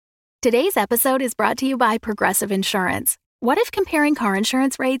Today's episode is brought to you by Progressive Insurance. What if comparing car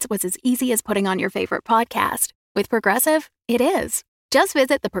insurance rates was as easy as putting on your favorite podcast? With Progressive, it is. Just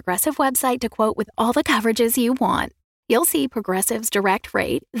visit the Progressive website to quote with all the coverages you want. You'll see Progressive's direct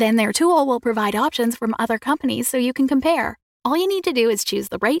rate, then their tool will provide options from other companies so you can compare. All you need to do is choose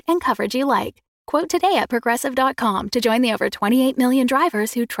the rate and coverage you like. Quote today at Progressive.com to join the over 28 million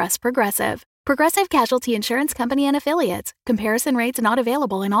drivers who trust Progressive. Progressive Casualty Insurance Company and Affiliates. Comparison rates not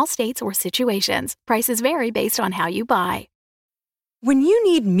available in all states or situations. Prices vary based on how you buy. When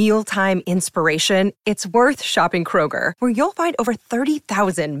you need mealtime inspiration, it's worth shopping Kroger, where you'll find over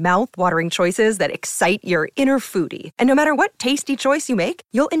 30,000 mouth-watering choices that excite your inner foodie. And no matter what tasty choice you make,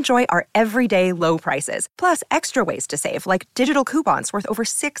 you'll enjoy our everyday low prices, plus extra ways to save, like digital coupons worth over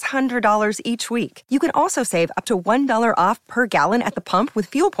 $600 each week. You can also save up to $1 off per gallon at the pump with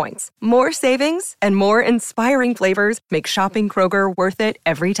fuel points. More savings and more inspiring flavors make shopping Kroger worth it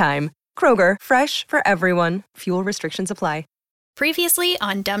every time. Kroger, fresh for everyone. Fuel restrictions apply. Previously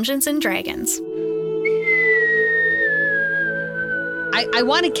on Dungeons and Dragons. I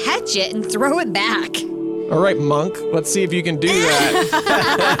want to catch it and throw it back. All right, Monk, let's see if you can do that.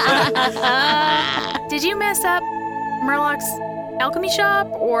 Did you mess up Murloc's alchemy shop,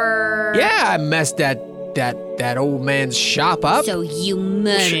 or? Yeah, I messed that old man's shop up. So you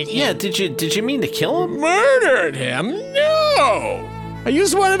murdered him. Yeah, did you mean to kill him? Murdered him? No! I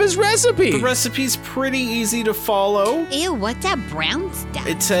used one of his recipes. The recipe's pretty easy to follow. Ew, what's that brown stuff?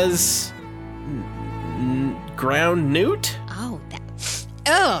 It says ground newt.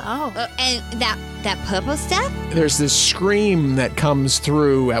 And that purple stuff? There's this scream that comes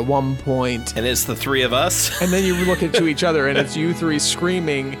through at one point. And it's the three of us. And then you look into each other and it's you three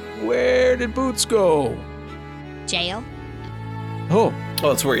screaming, "Where did Boots go?" Jail? Oh,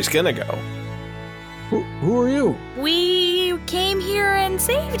 It's where he's gonna go. who are you? We came here and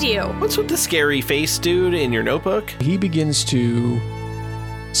saved you. What's with the scary face dude in your notebook? He begins to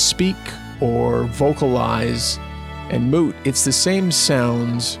speak or vocalize, and Moot, it's the same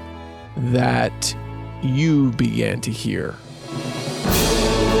sounds that you began to hear.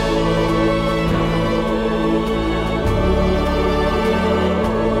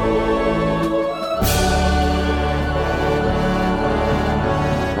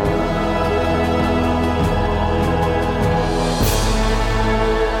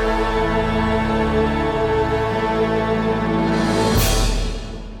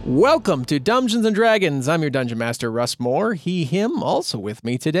 Welcome to Dungeons & Dragons. I'm your Dungeon Master, Russ Moore. He, him. Also with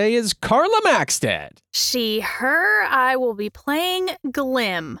me today is Carla Maxted. She, her. I will be playing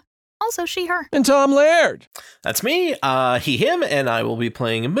Glim. Also she, her. And Tom Laird. That's me, he, him, and I will be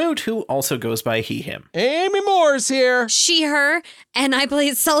playing Moot, who also goes by he, him. Amy Moore's here. She, her, and I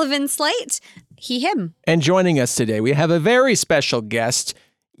play Sullivan Slate. He, him. And joining us today, we have a very special guest.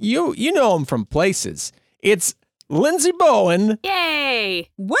 You know him from places. It's Lindsay Bowen. Yay!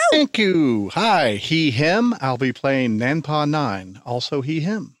 Woo! Thank you. Hi, he, him. I'll be playing Nanpa 9. Also he,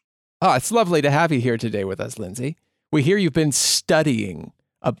 him. Oh, it's lovely to have you here today with us, Lindsay. We hear you've been studying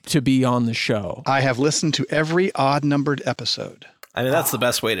to be on the show. I have listened to every odd-numbered episode. I mean, that's the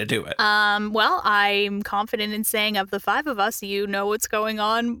best way to do it. Well, I'm confident in saying of the five of us, you know what's going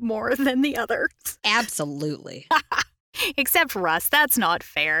on more than the others. Absolutely. Except Russ, that's not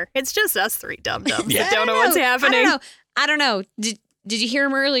fair. It's just us three dum-dums that don't know what's happening. I don't know. Did you hear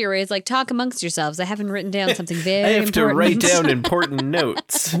him earlier where he's like, talk amongst yourselves? I haven't written down something very I have important. to write down important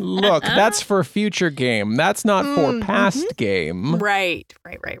notes. Look, that's for future game. That's not for past game. Right.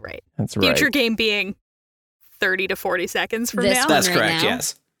 That's right. Future game being 30 to 40 seconds from This now. one. That's right correct, now?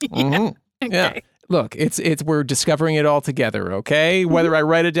 yes. Mhm. Okay. Yeah. Look, it's we're discovering it all together, okay? Whether I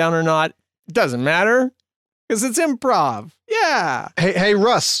write it down or not, it doesn't matter. Because it's improv. Yeah. Hey,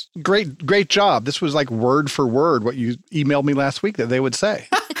 Russ, great job. This was like word for word what you emailed me last week that they would say.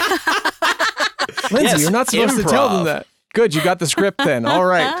 Lindsay, Yes, you're not supposed to tell them improv. that. Good, you got the script then. All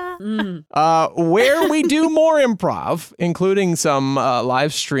right. Where we do more improv, including some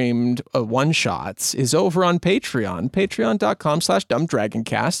live streamed one-shots, is over on Patreon,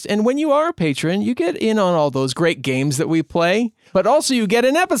 patreon.com/dumbdragoncast. And when you are a patron, you get in on all those great games that we play, but also you get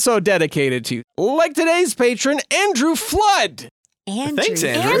an episode dedicated to you. Like today's patron, Andrew Flood. Andrew. Thanks,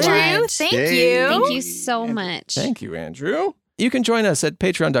 Andrew. Andrew, thank Yay. you. Thank you so much. Thank you, Andrew. You can join us at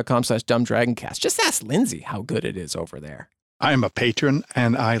patreon.com/dumbdragoncast. Just ask Lindsay how good it is over there. I'm a patron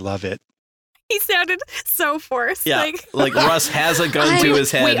and I love it. He sounded so forced. Yeah, like Russ has a gun to his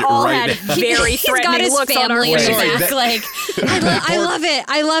head we all right had now. very He's got threatening his looks on our family in the faces. back. Like, I love it.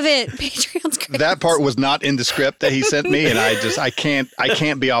 I love it. Patreon's great. That part was not in the script that he sent me, and I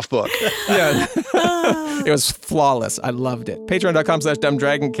can't be off book. Yeah. It was flawless. I loved it.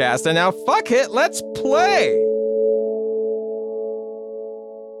 Patreon.com/dumbdragoncast. And now, fuck it, let's play.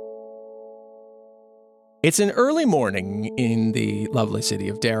 It's an early morning in the lovely city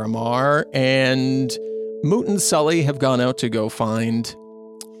of Daramar, and Moot and Sully have gone out to go find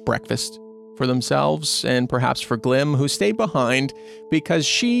breakfast for themselves and perhaps for Glim, who stayed behind because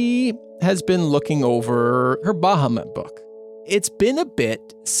she has been looking over her Bahamut book. It's been a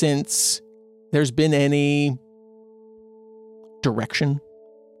bit since there's been any direction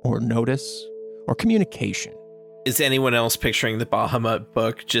or notice or communication. Is anyone else picturing the Bahamut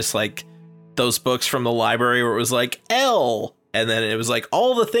book just like those books from the library where it was like L, and then it was like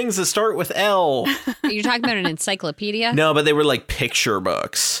all the things that start with L? You're talking about an encyclopedia? No, but they were like picture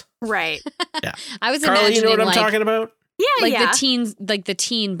books. Right. Yeah. I was Carly, imagining you know what I'm like, talking about? Yeah, the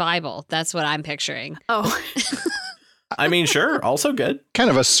teen Bible. That's what I'm picturing. Oh. I mean, sure. Also good. Kind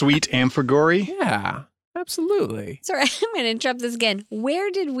of a sweet amphigory. Yeah, absolutely. Sorry, I'm going to interrupt this again. Where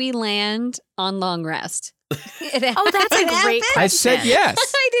did we land on long rest? Oh, that's a great question. I said yes.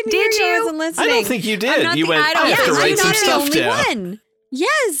 I didn't Did hear you. I you? wasn't listening. I don't think you I'm did. not You the- went, I don't I have to think write I'm some not the stuff only down. one.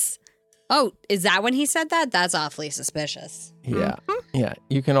 Yes. Oh, is that when he said that? That's awfully suspicious. Yeah, yeah.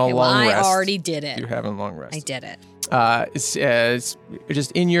 You can all Okay, well, long rest. I already did it. You're having long rest. I did it. It's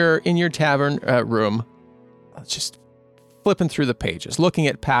just in your tavern room, just flipping through the pages, looking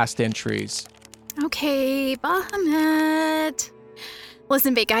at past entries. Okay, Bahamut.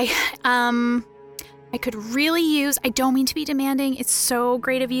 Listen, big guy. I could really use, I don't mean to be demanding. It's so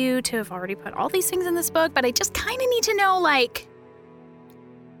great of you to have already put all these things in this book, but I just kind of need to know, like,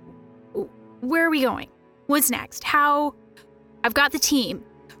 where are we going? What's next? How? I've got the team.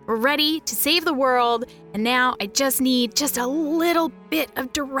 We're ready to save the world, and now I just need just a little bit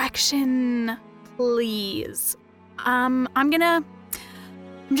of direction, please. I'm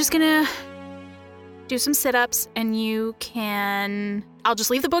just gonna do some sit-ups, and I'll just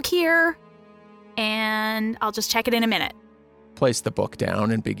leave the book here, and I'll just check it in a minute. Place the book down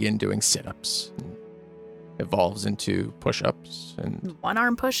and begin doing sit-ups. Evolves into push-ups and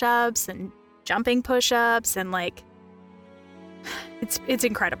One-arm push-ups and jumping push-ups, and like, it's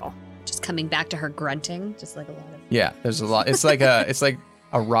incredible. Just coming back to her grunting, just like a lot of. yeah. There's a lot. It's like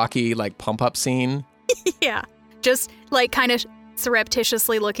a Rocky like pump-up scene. Yeah, just like kind of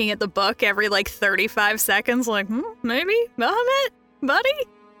surreptitiously looking at the book every like 35 seconds, like, maybe Bahamut, buddy.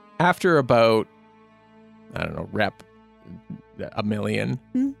 After about, I don't know, rep a million,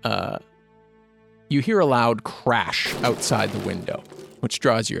 you hear a loud crash outside the window, which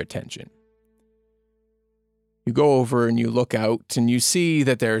draws your attention. You go over and you look out and you see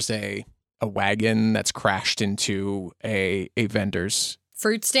that there's a wagon that's crashed into a vendor's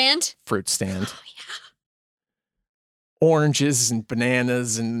Fruit stand? fruit stand. Oh, yeah. Oranges and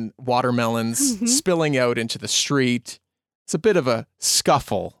bananas and watermelons spilling out into the street. It's a bit of a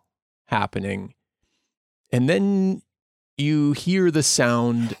scuffle happening. And then you hear the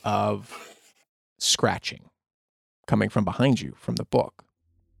sound of scratching coming from behind you from the book.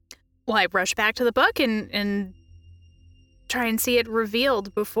 Well, I rush back to the book and try and see it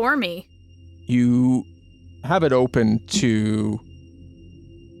revealed before me. You have it open to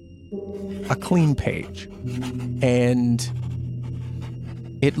a clean page, and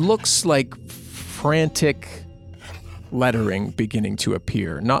it looks like frantic lettering beginning to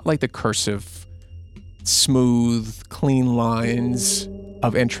appear, not like the cursive, smooth, clean lines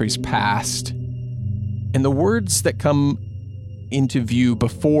of entries past. And the words that come into view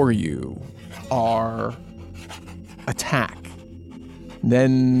before you are attack.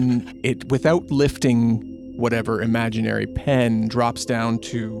 Then it, without lifting whatever imaginary pen, drops down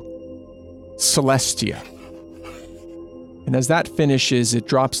to Celestia. And as that finishes, it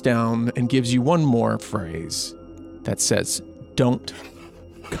drops down and gives you one more phrase that says, "Don't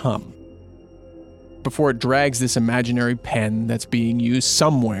come," before it drags this imaginary pen that's being used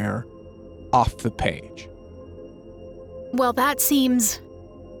somewhere off the page. Well, that seems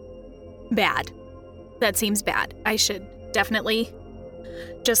bad. That seems bad. I should definitely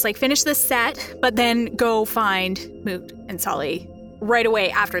just like finish this set, but then go find Moot and Sully right away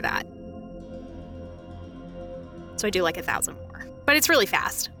after that. So I do like 1,000 more, but it's really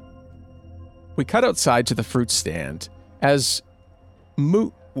fast. We cut outside to the fruit stand. As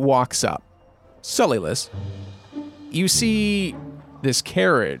Moot walks up, Sullyless, you see this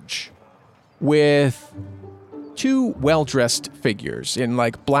carriage with two well-dressed figures in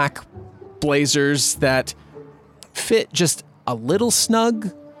like black blazers that fit just a little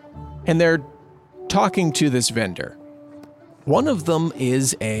snug, and they're talking to this vendor. One of them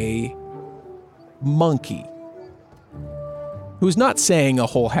is a monkey. who's not saying a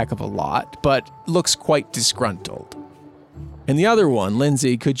whole heck of a lot, but looks quite disgruntled. And the other one,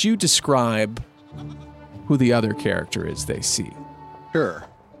 Lindsay, could you describe who the other character is they see? Sure.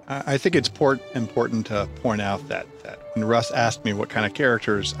 I think it's important to point out that when Russ asked me what kind of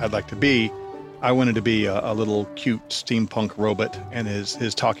characters I'd like to be, I wanted to be a little cute steampunk robot and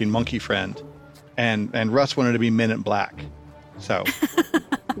his talking monkey friend. And Russ wanted to be Men in Black. So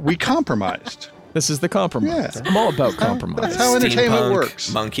we compromised. This is the compromise. Yeah. I'm all about compromise. That's how entertainment Steampunk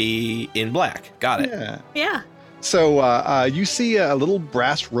works. Monkey in black. Got it. Yeah. So you see a little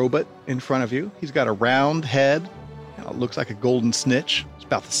brass robot in front of you. He's got a round head. It looks like a golden snitch. It's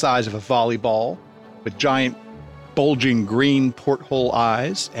about the size of a volleyball with giant bulging green porthole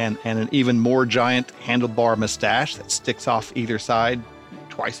eyes and an even more giant handlebar mustache that sticks off either side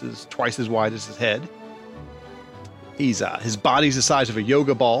twice as wide as his head. His body's the size of a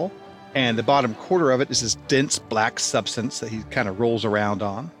yoga ball, and the bottom quarter of it is this dense black substance that he kind of rolls around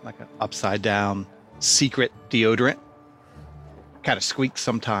on, like an upside down secret deodorant. Kind of squeaks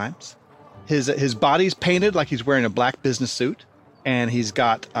sometimes. His body's painted like he's wearing a black business suit, and he's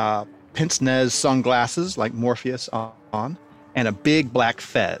got pince-nez sunglasses like Morpheus on, and a big black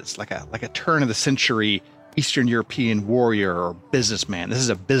fez, like a turn of the century Eastern European warrior or businessman. This is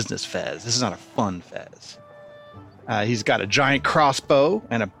a business fez. This is not a fun fez. He's got a giant crossbow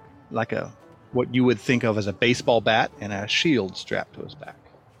and what you would think of as a baseball bat and a shield strapped to his back.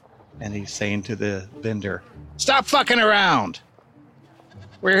 And he's saying to the vendor, "Stop fucking around.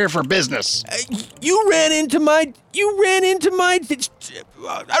 We're here for business." You ran into my, I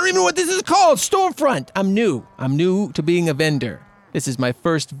don't even know what this is called, storefront. I'm new to being a vendor. This is my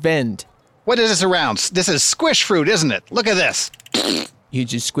first vend. What is this around? This is squish fruit, isn't it? Look at this. You're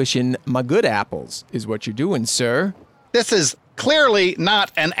just squishing my good apples, is what you're doing, sir. This is clearly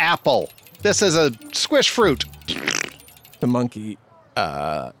not an apple. This is a squish fruit. The monkey,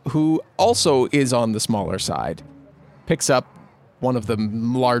 who also is on the smaller side, picks up one of the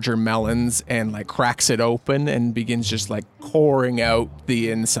larger melons and cracks it open and begins just pouring out the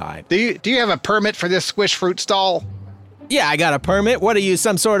inside. Do you have a permit for this squish fruit stall? Yeah, I got a permit. What are you,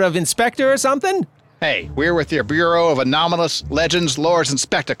 some sort of inspector or something? Hey, we're with your Bureau of Anomalous Legends, Lores, and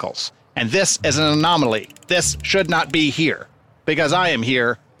Spectacles. And this is an anomaly. This should not be here. Because I am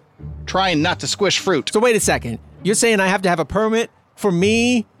here trying not to squish fruit. So wait a second. You're saying I have to have a permit for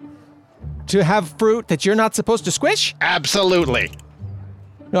me to have fruit that you're not supposed to squish? Absolutely.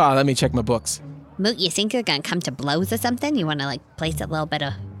 Oh, let me check my books. Moot, you think you're gonna come to blows or something? You wanna place a little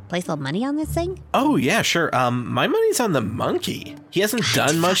money on this thing? Oh, yeah, sure. My money's on the monkey. He hasn't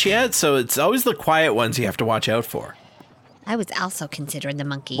done much yet, so it's always the quiet ones you have to watch out for. I was also considering the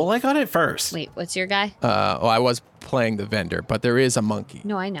monkey. Well, I got it first. Wait, what's your guy? I was playing the vendor, but there is a monkey.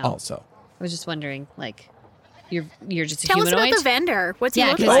 No, I know. Also. I was just wondering, you're just a Tell us humanoid? about the vendor. What's he Yeah,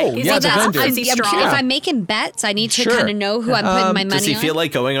 look 'cause- like? Oh, yeah, the vendor. Is he I'm strong? curious. If I'm making bets, I need to Sure. kind of know who I'm putting my money on. Does he feel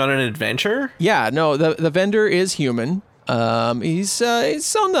like going on an adventure? Yeah, no, the vendor is human. He's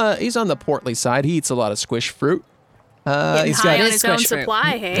on the portly side. He eats a lot of squish fruit. Getting He's high got on his own squish fruit.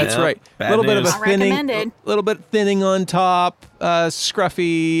 supply, hey? That's Yeah, right. A bad little bit of a news. Not thinning, recommended. little bit thinning on top,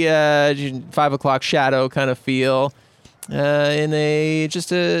 scruffy 5 o'clock shadow kind of feel. In a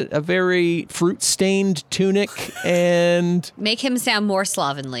very fruit stained tunic and Make him sound more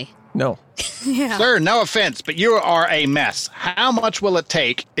slovenly. no. Yeah. Sir, no offense, but you are a mess. How much will it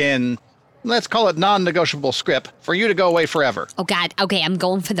take in, let's call it non-negotiable script, for you to go away forever? Oh, God. Okay, I'm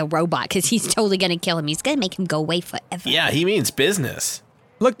going for the robot because he's totally going to kill him. He's going to make him go away forever. Yeah, he means business.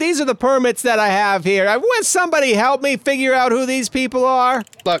 Look, these are the permits that I have here. I want somebody help me figure out who these people are.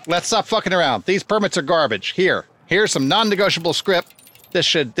 Look, let's stop fucking around. These permits are garbage. Here's some non-negotiable script. This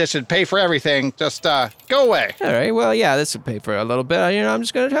should pay for everything. Just go away. All right, well, yeah, this would pay for a little bit. I'm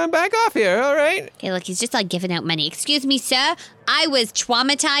just going to try and back off here, all right? Okay, look, he's just giving out money. Excuse me, sir. I was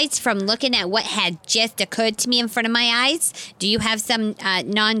traumatized from looking at what had just occurred to me in front of my eyes. Do you have some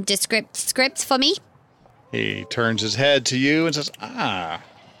nondescript scripts for me? He turns his head to you and says,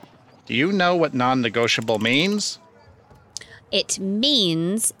 do you know what non-negotiable means? It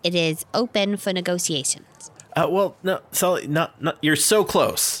means it is open for negotiations. Well, no, Sully, not. You're so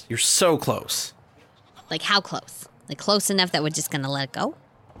close. You're so close. Like how close? Like close enough that we're just going to let it go?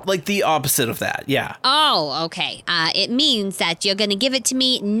 Like the opposite of that, yeah. Oh, okay. It means that you're going to give it to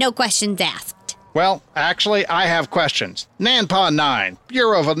me, no questions asked. Well, actually, I have questions. Nanpon 9,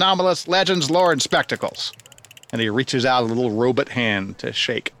 Bureau of Anomalous Legends, Lore, and Spectacles. And he reaches out a little robot hand to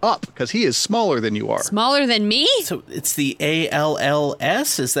shake up, because he is smaller than you are. Smaller than me? So it's the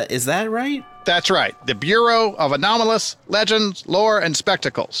ALLS? Is that right? That's right. The Bureau of Anomalous Legends, Lore, and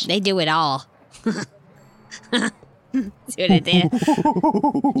Spectacles. They do it all. See what I did?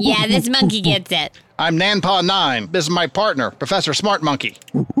 Yeah, this monkey gets it. I'm Nanpaw 9. This is my partner, Professor Smart Monkey.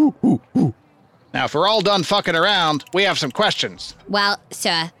 Now, if we're all done fucking around, we have some questions. Well,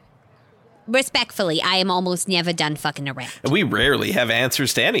 sir, respectfully, I am almost never done fucking around. We rarely have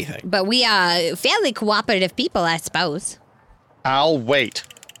answers to anything. But we are fairly cooperative people, I suppose. I'll wait.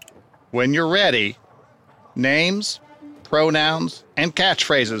 When you're ready, names, pronouns, and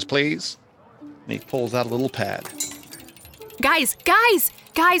catchphrases, please. And he pulls out a little pad. Guys,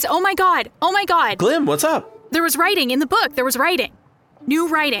 oh my god. Glim, what's up? There was writing in the book. New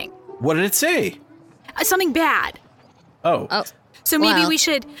writing. What did it say? Something bad. Oh. So maybe Well. we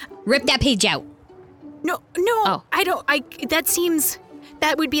should... Rip that page out. No, Oh.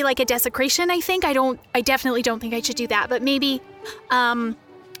 that would be like a desecration, I think. I definitely don't think I should do that, but maybe,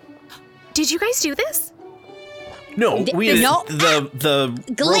 did you guys do this? No, we no. the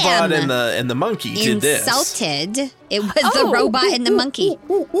Glim. robot and the monkey did this. Insulted. It was the robot and the monkey.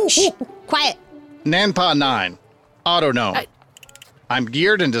 Shh, quiet. Nanpaw 9. Auto gnome. I'm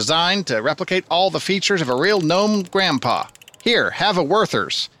geared and designed to replicate all the features of a real gnome grandpa. Here, have a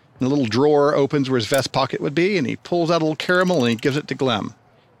Werther's. And the little drawer opens where his vest pocket would be, and he pulls out a little caramel and he gives it to Glim.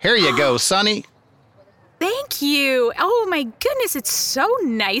 Here you go, Sonny. Thank you. Oh my goodness, it's so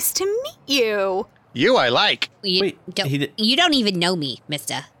nice to meet you. You I like. You don't even know me,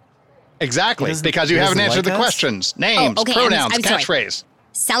 mister. Exactly, He because you doesn't haven't answered like the us? questions. Names, okay, pronouns, I'm sorry. catchphrase.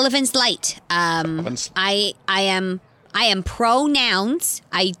 Sullivan's Light. I am pronouns.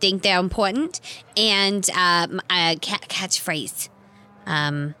 I think they're important. And catchphrase.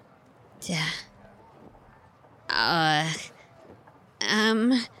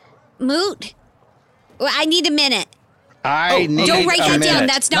 Moot. Well, I need a minute. I need Don't write a that down. minute.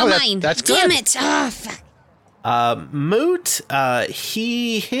 That's not No, mine. That's Damn good. it. Oh, fuck. Moot,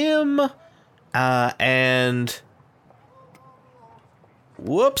 he, him, and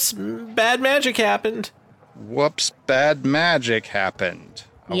whoops, bad magic happened. Whoops, bad magic happened.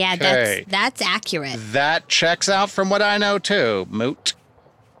 Yeah, Okay. that's accurate. That checks out from what I know, too, Moot.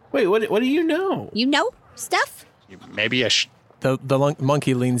 Wait, what do you know? You know stuff? Maybe a The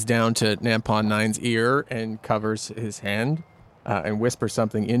monkey leans down to Nampon 9's ear and covers his hand and whispers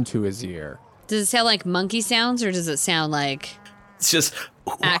something into his ear. Does it sound like monkey sounds or does it sound like It's just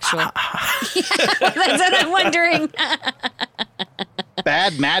actual? That's what I'm wondering.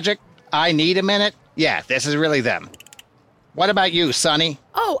 bad magic. I need a minute. Yeah, this is really them. What about you, Sonny?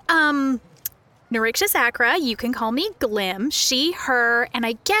 Oh, Narixia Acra, you can call me Glim, she, her, and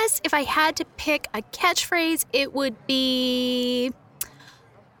I guess if I had to pick a catchphrase, it would be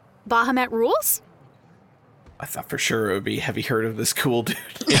Bahamut rules? I thought for sure it would be, have you heard of this cool dude?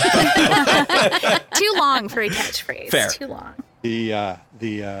 Too long for a catchphrase. Fair. Too long. The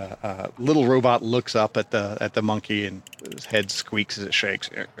little robot looks up at the monkey and his head squeaks as it shakes.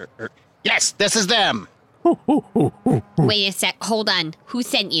 Yes, this is them. Wait a sec. Hold on. Who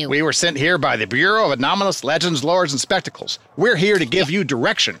sent you? We were sent here by the Bureau of Anomalous Legends, Lores, and Spectacles. We're here to give you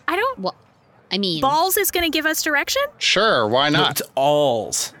direction. Well, I mean, Balls is going to give us direction? Sure, why No, not? it's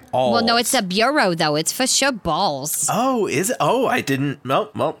alls. well, no, it's a bureau though. It's for sure balls. Oh, is it? Oh, I didn't.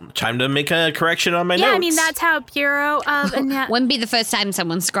 Well, time to make a correction on my notes. Yeah, I mean, that's how Bureau of... Wouldn't be the first time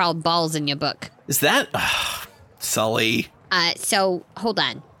someone scrawled balls in your book. Is that Sully? So hold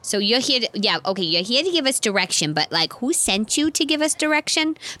on. So you're here to, you're here to give us direction, but like, who sent you to give us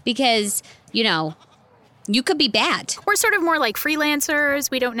direction? Because, you could be bad. We're sort of more like freelancers.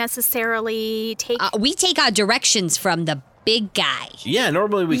 We don't necessarily take... We take our directions from the big guy. Yeah,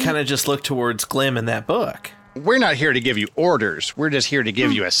 normally we kind of just look towards Glim in that book. We're not here to give you orders. We're just here to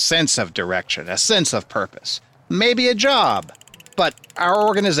give you a sense of direction, a sense of purpose, maybe a job. But our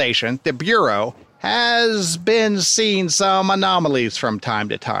organization, the Bureau, has been seeing some anomalies from time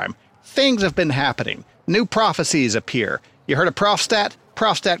to time. Things have been happening. New prophecies appear. You heard of Profstat?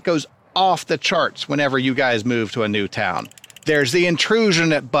 Profstat goes off the charts whenever you guys move to a new town. There's the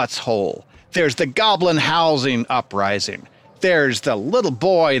intrusion at Butts Hole. There's the goblin housing uprising. There's the little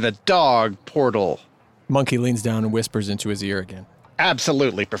boy in the dog portal. Monkey leans down and whispers into his ear again.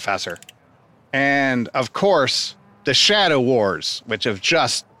 Absolutely, Professor. And, of course, the Shadow Wars, which have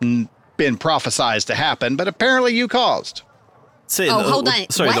just been prophesized to happen, but apparently you caused. Hold on.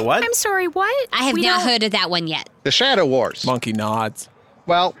 Sorry, What? the what? I'm sorry, what? I have not heard of that one yet. The Shadow Wars. Monkey nods.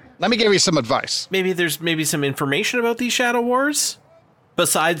 Well, let me give you some advice. Maybe there's some information about these Shadow Wars?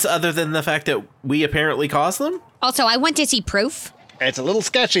 Besides, other than the fact that we apparently caused them? Also, I want to see proof. It's a little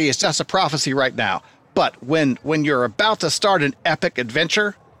sketchy. It's just a prophecy right now. But when you're about to start an epic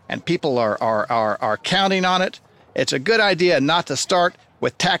adventure and people are counting on it, it's a good idea not to start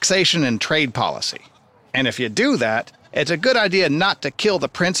with taxation and trade policy. And if you do that, it's a good idea not to kill the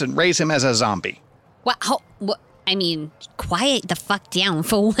prince and raise him as a zombie. I mean, quiet the fuck down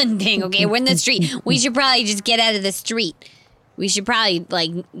for one thing, okay? We're in the street. We should probably just get out of the street. Get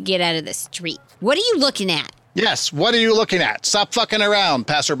out of the street. What are you looking at? Yes, what are you looking at? Stop fucking around,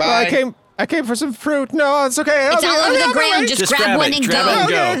 passerby. Well, I came for some fruit. No, it's okay. It's all over the ground. Just grab one and go.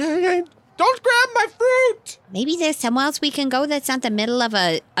 Okay. Don't grab my fruit. Maybe there's somewhere else we can go that's not the middle of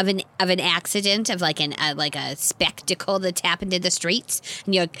an accident of like a spectacle that's happened in the streets.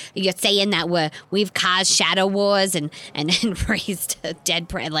 And you're saying that we've caused shadow wars and raised a dead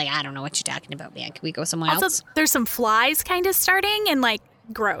prey. Like, I don't know what you're talking about, man. Can we go somewhere else? There's some flies kind of starting and like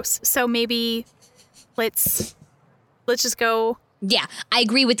gross. So maybe let's just go. Yeah, I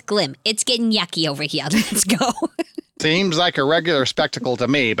agree with Glim. It's getting yucky over here. Let's go. Seems like a regular spectacle to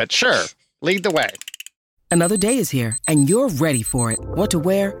me, but sure. Lead the way. Another day is here, and you're ready for it. What to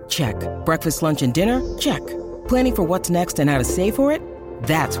wear? Check. Breakfast, lunch, and dinner? Check. Planning for what's next and how to save for it?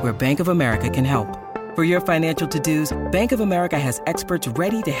 That's where Bank of America can help. For your financial to-dos, Bank of America has experts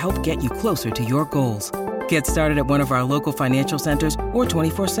ready to help get you closer to your goals. Get started at one of our local financial centers or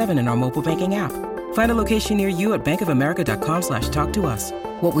 24/7 in our mobile banking app. Find a location near you at bankofamerica.com/talktous.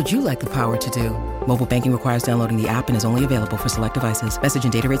 What would you like the power to do? Mobile banking requires downloading the app and is only available for select devices. Message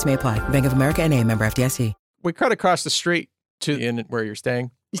and data rates may apply. Bank of America N.A., member FDIC. We cut across the street to the inn where you're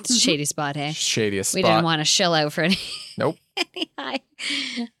staying. It's a shady spot, hey? Shadiest spot. We didn't want to shill out for any. Nope.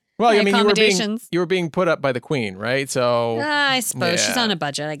 Well, I mean, you were being put up by the queen, right? So I suppose she's on a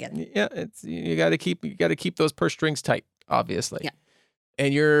budget. I get it. Yeah, you got to keep those purse strings tight, obviously. Yeah.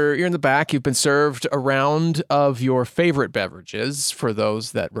 And you're in the back. You've been served a round of your favorite beverages for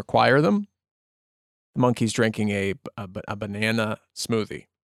those that require them. The monkey's drinking a banana smoothie.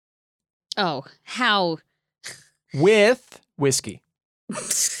 Oh, how? With whiskey. I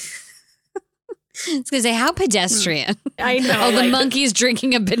was going to say, how pedestrian. I know. Oh, the monkey's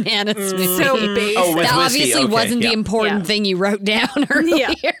drinking a banana smoothie. So base. Oh, with that whiskey. obviously Okay, wasn't the important thing you wrote down earlier.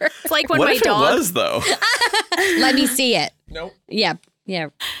 Yeah. It's like when what my if dog. it was, though? Let me see it. Nope. Yeah.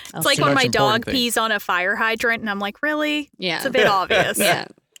 It's like when my dog pees on a fire hydrant, and I'm like, really? Yeah. It's a bit obvious. Yeah.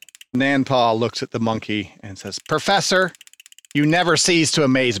 Nanpaw looks at the monkey and says, Professor, you never cease to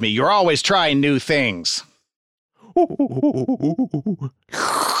amaze me. You're always trying new things.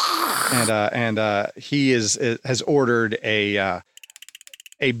 And he has ordered a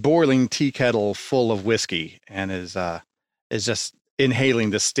boiling tea kettle full of whiskey and is just inhaling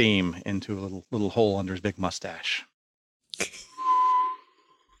the steam into a little hole under his big mustache.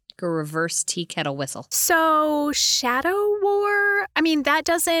 A reverse tea kettle whistle. So, Shadow War? I mean, that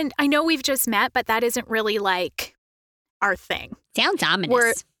doesn't. I know we've just met, but that isn't really like our thing. Sounds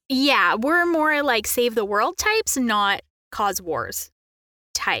ominous. We're more like save the world types, not cause wars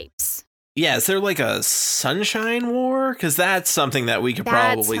types. Yeah, is there like a sunshine war? Because that's something that we could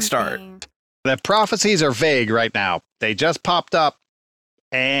probably start. The prophecies are vague right now. They just popped up.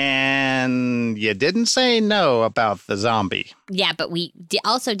 And you didn't say no about the zombie. Yeah, but we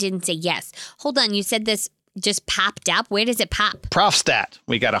also didn't say yes. Hold on, you said this just popped up. Where does it pop? Profstat.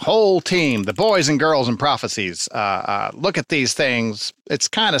 We got a whole team, the boys and girls in prophecies. Look at these things. It's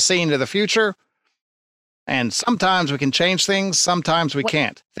kind of seen to the future. And sometimes we can change things. Sometimes we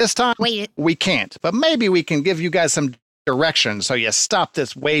can't. This time, we can't. But maybe we can give you guys some direction so you stop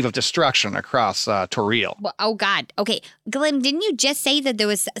this wave of destruction across Toril. Well, oh, God. Okay. Glim, didn't you just say that there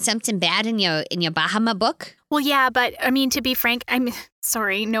was something bad in your Bahamut book? Well, yeah, but I mean, to be frank, I'm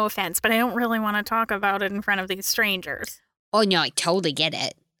sorry, no offense, but I don't really want to talk about it in front of these strangers. Oh, no, I totally get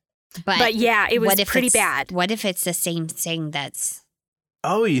it. But yeah, it was pretty bad. What if it's the same thing that's...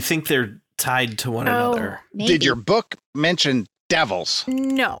 Oh, you think they're tied to one another? Maybe. Did your book mention devils?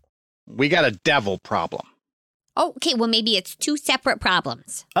 No. We got a devil problem. Oh, okay. Well, maybe it's two separate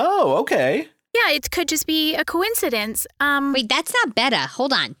problems. Oh, okay. Yeah, it could just be a coincidence. Wait, that's not better.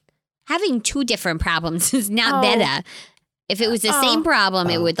 Hold on. Having two different problems is not better. If it was the same problem,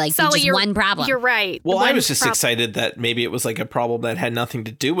 it would be Sully, just one problem. You're right. Well, I was just excited that maybe it was like a problem that had nothing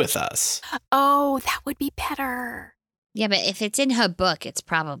to do with us. Oh, that would be better. Yeah, but if it's in her book, it's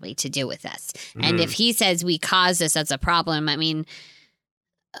probably to do with us. And if he says we caused this as a problem, I mean...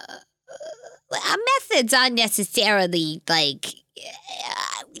 our methods aren't necessarily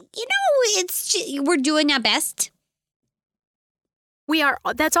it's we're doing our best. We are.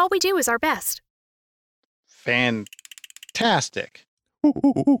 That's all we do is our best. Fantastic.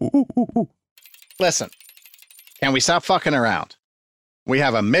 Listen, can we stop fucking around? We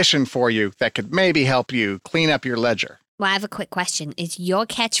have a mission for you that could maybe help you clean up your ledger. Well, I have a quick question. Is your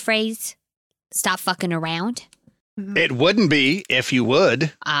catchphrase "stop fucking around"? It wouldn't be if you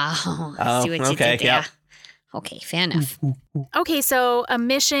would. Oh, I see what you did there. Yeah. Okay, fair enough. Okay, so a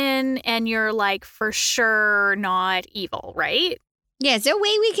mission and you're like for sure not evil, right? Yeah, is there a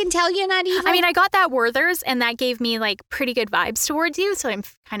way we can tell you're not evil? I mean, I got that Werther's and that gave me like pretty good vibes towards you. So I'm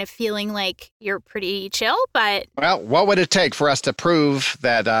kind of feeling like you're pretty chill, but. Well, what would it take for us to prove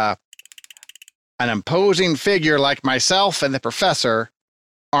that an imposing figure like myself and the professor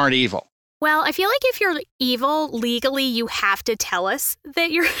aren't evil? Well, I feel like if you're evil, legally, you have to tell us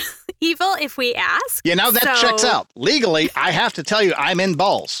that you're evil if we ask. You know, that checks out. Legally, I have to tell you I'm in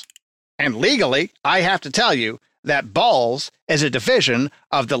Balls. And legally, I have to tell you that Balls is a division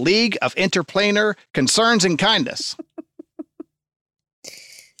of the League of Interplanar Concerns and Kindness.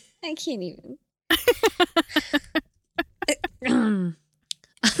 I can't even.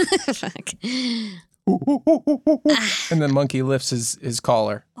 Fuck. And then Monkey lifts his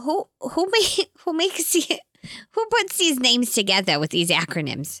collar. Who puts these names together with these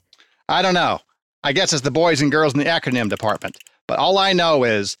acronyms? I don't know. I guess it's the boys and girls in the acronym department. But all I know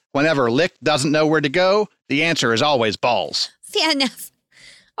is whenever Lick doesn't know where to go, the answer is always Balls. Fair enough.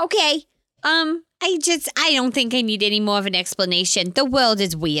 Okay. I don't think I need any more of an explanation. The world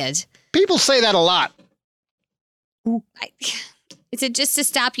is weird. People say that a lot. Is it just to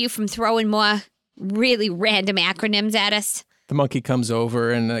stop you from throwing more really random acronyms at us? The monkey comes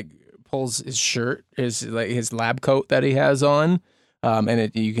over and pulls his shirt, his lab coat that he has on,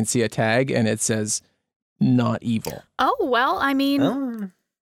 and you can see a tag, and it says "Not evil." Oh, well, I mean...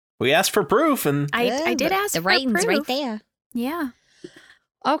 we asked for proof, and... I did ask for proof. The writing's right there. Yeah.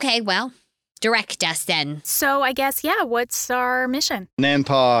 Okay, well, direct us then. So I guess, yeah, what's our mission?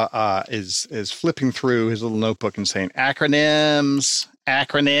 Nanpa is flipping through his little notebook and saying, acronyms.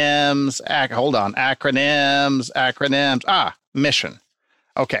 Mission.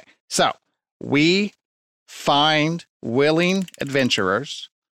 Okay, so we find willing adventurers.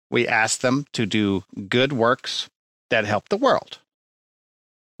 We ask them to do good works that help the world.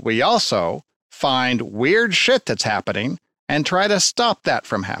 We also find weird shit that's happening and try to stop that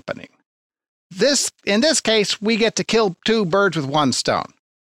from happening. In this case, we get to kill two birds with one stone.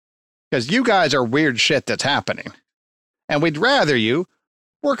 Because you guys are weird shit that's happening. And we'd rather you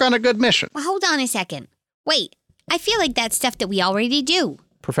work on a good mission. Well, hold on a second. Wait, I feel like that's stuff that we already do.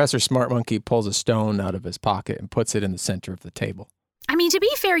 Professor Smart Monkey pulls a stone out of his pocket and puts it in the center of the table. I mean, to be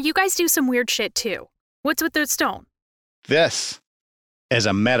fair, you guys do some weird shit too. What's with the stone? This is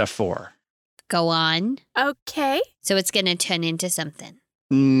a metaphor. Go on. Okay. So it's going to turn into something.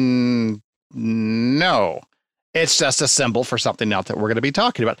 No. It's just a symbol for something else that we're going to be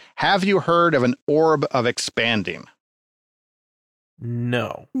talking about. Have you heard of an orb of expanding?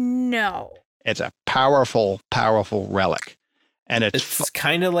 No. It's a powerful, powerful relic. And it's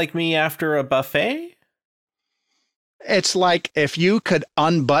kind of like me after a buffet? It's like if you could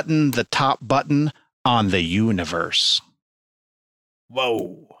unbutton the top button on the universe.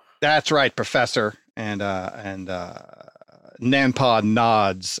 Whoa. That's right, Professor. And Nanpa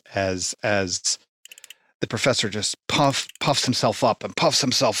nods as the professor just puffs himself up and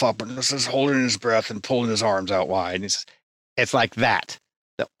just is holding his breath and pulling his arms out wide. And it's like that.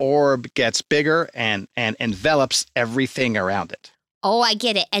 The orb gets bigger and envelops everything around it. Oh, I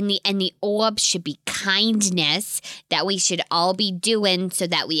get it. And the orb should be kindness that we should all be doing so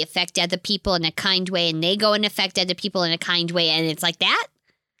that we affect other people in a kind way and they go and affect other people in a kind way. And it's like that?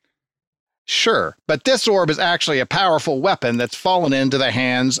 Sure, but this orb is actually a powerful weapon that's fallen into the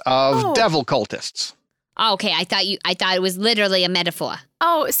hands of devil cultists. Oh, okay, I thought it was literally a metaphor.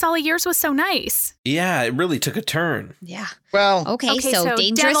 Oh, Sully, yours was so nice. Yeah, it really took a turn. Yeah. Well, okay, so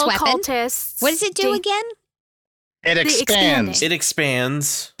dangerous devil weapon. Cultists. What does it do again? It expands. It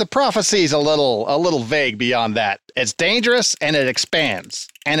expands. The prophecy's a little vague beyond that. It's dangerous and it expands,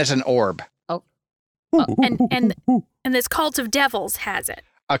 and it's an orb. Oh. And this cult of devils has it.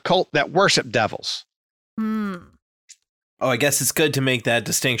 A cult that worship devils. Oh, I guess it's good to make that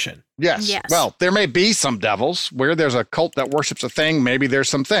distinction. Yes. Well, there may be some devils. Where there's a cult that worships a thing, maybe there's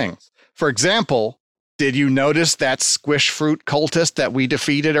some things. For example, did you notice that squish fruit cultist that we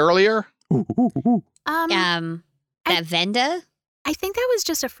defeated earlier? That vendor? I think that was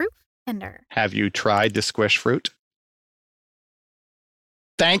just a fruit vendor. Have you tried the squish fruit?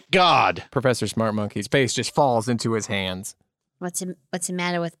 Thank God. Professor Smart Monkey's face just falls into his hands. What's the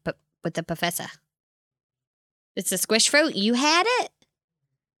matter with the professor? It's a squish fruit. You had it?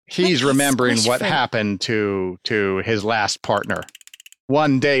 He's remembering what happened to his last partner.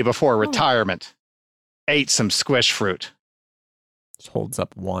 One day before retirement, ate some squish fruit. Just holds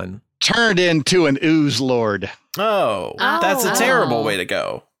up one. Turned into an ooze lord. Oh, that's a terrible way to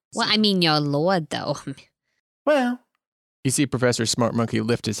go. Well, I mean, you're a lord, though. Well, You see Professor Smart Monkey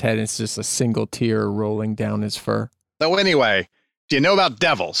lift his head, and it's just a single tear rolling down his fur. So anyway, do you know about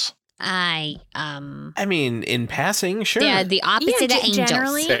devils? I mean, in passing, sure. They're the opposite of angels.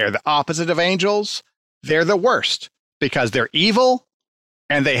 Generally. They're the opposite of angels. They're the worst because they're evil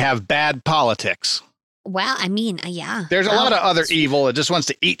and they have bad politics. Well, I mean, yeah. There's a lot of other evil that just wants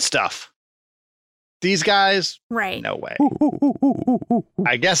to eat stuff. These guys, Right. no way.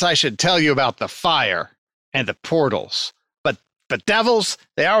 I guess I should tell you about the fire and the portals. But devils,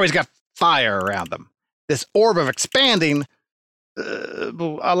 they always got fire around them. This orb of expanding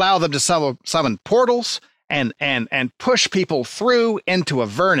will allow them to summon portals and push people through into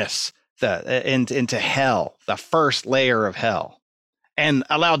Avernus, into hell, the first layer of hell, and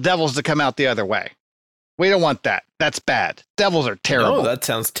allow devils to come out the other way. We don't want that. That's bad. Devils are terrible. Oh, that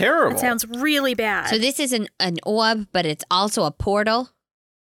sounds terrible. That sounds really bad. So this is an orb, but it's also a portal.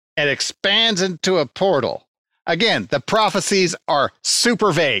 It expands into a portal. Again, the prophecies are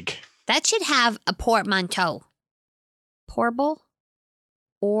super vague. That should have a portmanteau. Portal?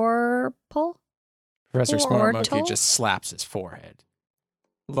 Orpal? Professor Smart Monkey Portal? just slaps his forehead.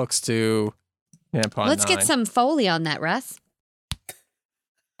 Looks to Nampon Let's 9. get some Foley on that, Russ.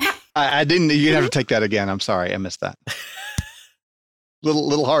 I didn't. You have to take that again. I'm sorry, I missed that.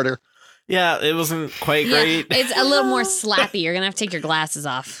 Little harder. Yeah, it wasn't quite great. It's a little more slappy. You're going to have to take your glasses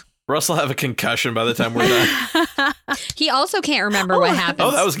off. Russ will have a concussion by the time we're done. He also can't remember what happened.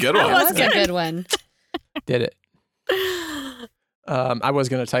 Oh, that was a good one. That was a good one. Did it. I was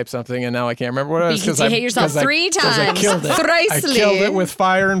going to type something, and now I can't remember what it was. Because you hit yourself 3 times. I killed it. Thrisely. I killed it with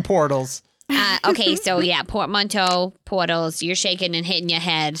fire and portals. Okay, so yeah, portmanteau, portals, you're shaking and hitting your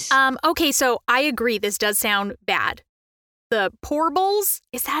head. Okay, so I agree. This does sound bad. The portals,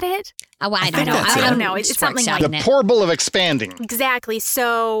 is that it? Oh, I don't know. that's it. I don't know. It's Just something works like out The in it. portal of expanding. Exactly.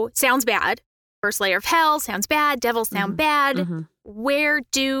 So sounds bad. First layer of hell sounds bad. Devils sound bad. Mhm. Where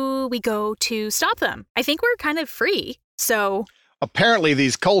do we go to stop them? I think we're kind of free. So Apparently,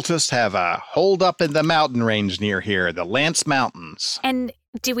 these cultists have a hold up in the mountain range near here, the Lance Mountains. and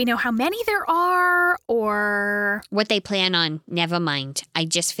do we know how many there are or What they plan on, never mind. I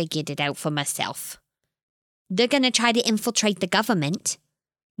just figured it out for myself. They're going to try to infiltrate the government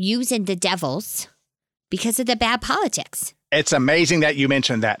using the devils because of the bad politics. It's amazing that you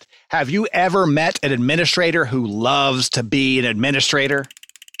mentioned that. Have you ever met an administrator who loves to be an administrator?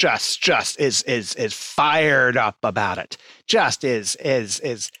 Just is fired up about it. Just is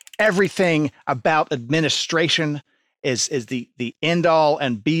everything about administration is the end all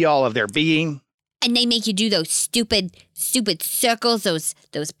and be all of their being. And they make you do those stupid circles,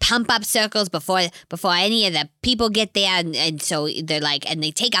 those pump up circles before any of the people get there, and so they're like, and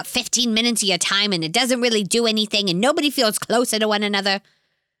they take up 15 minutes of your time, and it doesn't really do anything, and nobody feels closer to one another.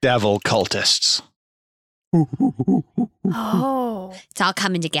 Devil cultists. oh, It's all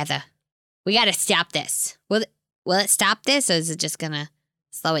coming together. We got to stop this. Will it stop this, or is it just gonna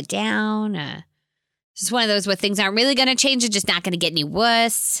slow it down? It's just one of those where things aren't really gonna change. It's just not gonna get any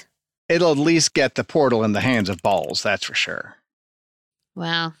worse. It'll at least get the portal in the hands of balls, that's for sure.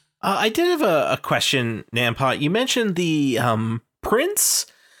 Well, I did have a question, Nampot. You mentioned the prince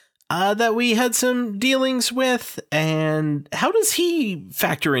that we had some dealings with, and how does he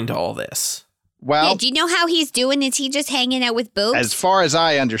factor into all this? Well, yeah, do you know how he's doing? Is he just hanging out with boobs? as far as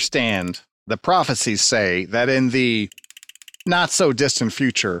I understand, the prophecies say that in the not so distant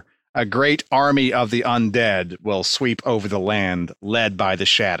future, a great army of the undead will sweep over the land led by the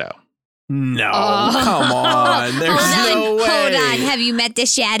shadow. No, Oh. come on. There's no way. Hold on. Have you met the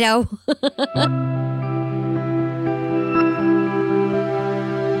shadow?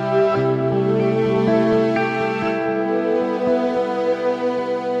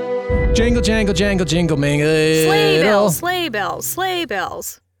 Jingle, jangle, jangle, jingle, mingle. sleigh bells, sleigh bells, sleigh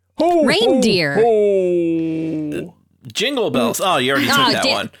bells. Ho, Reindeer. ho, ho. Jingle bells. Oh, you already took that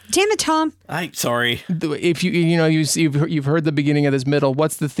one. Damn it, Tom. Sorry. If you've heard the beginning of this middle,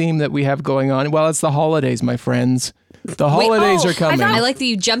 what's the theme that we have going on? Well, it's the holidays, my friends. The holidays are coming. I like that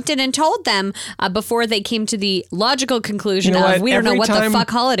you jumped in and told them before they came to the logical conclusion You know of what? we don't know Every what the time- fuck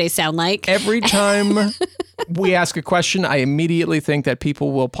holidays sound like. Every time we ask a question, I immediately think that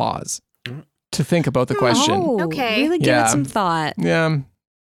people will pause to think about the question. Oh, Okay. Really give Yeah. it some thought. Yeah.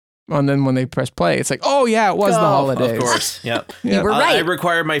 And then when they press play, it's like, oh, yeah, it was the holidays. Of course. Yep. Yeah. You were I right.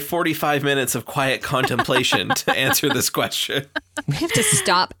 require my 45 minutes of quiet contemplation to answer this question. We have to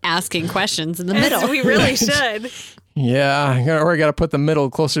stop asking questions in the middle. We really should. Yeah. I got to put the middle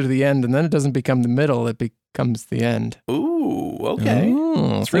closer to the end, and then it doesn't become the middle, it becomes the end. Ooh, okay.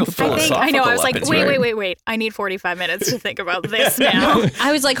 Oh, It's real think about it. philosophical. I know. I was like, up in wait, here. wait. I need 45 minutes to think about this now.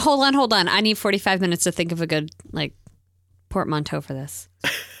 I was like, hold on. I need 45 minutes to think of a good, portmanteau for this.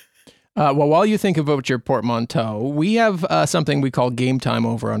 Well, while you think about your portmanteau, we have something we call Game Time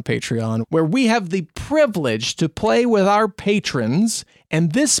over on Patreon, where we have the privilege to play with our patrons.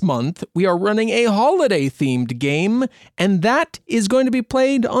 And this month, we are running a holiday-themed game, and that is going to be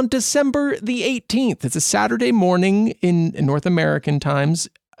played on December the 18th. It's a Saturday morning in North American times,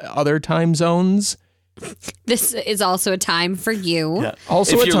 other time zones. This is also a time for you. Yeah.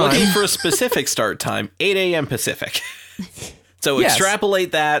 Also if a you're time. looking for a specific start time, 8 a.m. Pacific. So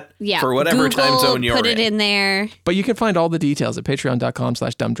extrapolate that for whatever Google, time zone you're put it in there. But you can find all the details at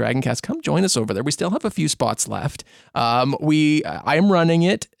patreon.com/dumbdragoncast. Come join us over there. We still have a few spots left. I am running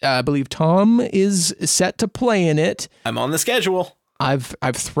it. I believe Tom is set to play in it. I'm on the schedule. I've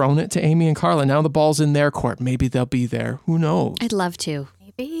thrown it to Amy and Carla. Now the ball's in their court. Maybe they'll be there. Who knows? I'd love to.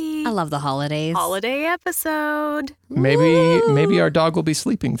 Maybe. I love the holidays. Holiday episode. Maybe our dog will be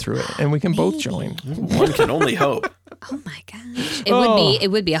sleeping through it, and we can both join. One can only hope. Oh my gosh. It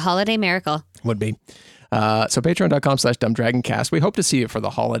would be a holiday miracle. Would be. So patreon.com/dumbdragoncast. We hope to see you for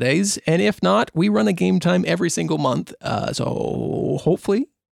the holidays. And if not, we run a Game Time every single month. So hopefully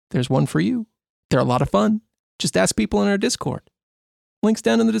there's one for you. They're a lot of fun. Just ask people in our Discord. Links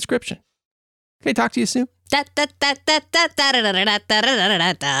down in the description. Okay, talk to you soon.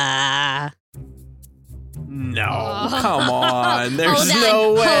 No, come on. There's Hold on,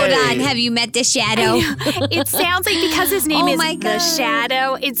 no way. Hold on. Have you met the Shadow? It sounds like because his name Oh is my the God.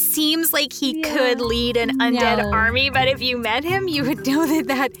 Shadow, it seems like he could lead an undead army, but if you met him, you would know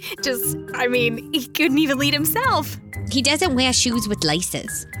that he couldn't even lead himself. He doesn't wear shoes with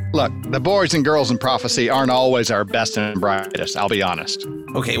laces. Look, the boys and girls in Prophecy aren't always our best and brightest, I'll be honest.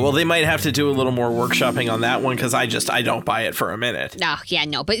 Okay, well, they might have to do a little more workshopping on that one because I don't buy it for a minute. No, yeah,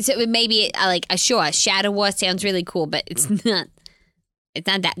 no. But so maybe sure, Shadow War sounds really cool, but it's not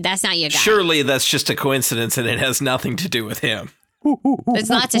that. That's not your guy. Surely that's just a coincidence and it has nothing to do with him. There's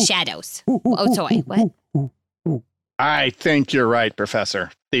lots of shadows. Oh, sorry. What? I think you're right,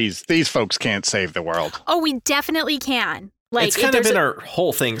 Professor. These folks can't save the world. Oh, we definitely can. Like, It's kind of been our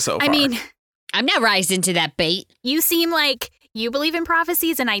whole thing so far. I mean, I'm not rising to that bait. you seem like you believe in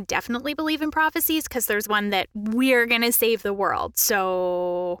prophecies, and I definitely believe in prophecies because there's one that we're going to save the world.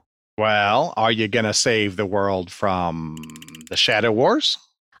 So, Well, are you going to save the world from the Shadow Wars?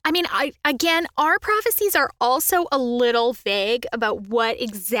 I mean, our prophecies are also a little vague about what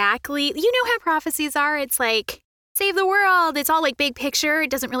exactly, you know how prophecies are? It's like, save the world. It's all like big picture. It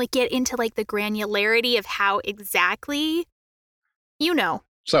doesn't really get into like the granularity of how exactly, you know.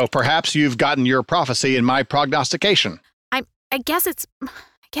 So perhaps you've gotten your prophecy in my prognostication. I guess it's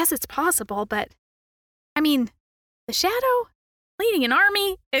possible, but I mean, the Shadow leading an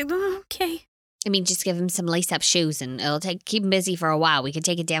army. Okay. I mean, just give him some lace-up shoes, and it'll keep him busy for a while. We can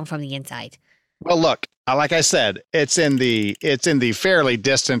take it down from the inside. Well, look, like I said, it's in the fairly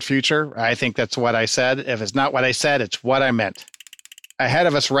distant future. I think that's what I said. If it's not what I said, it's what I meant. Ahead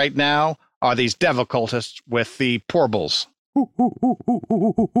of us right now are these devil cultists with the porbles.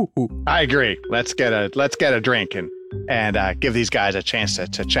 I agree. Let's get a drink and give these guys a chance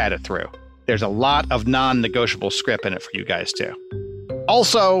to chat it through. There's a lot of non-negotiable script in it for you guys too.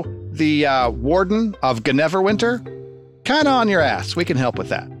 Also, the Warden of Neverwinter, kind of on your ass. We can help with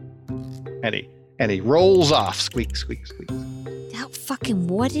that. And he rolls off. Squeak, squeak, squeak. That fucking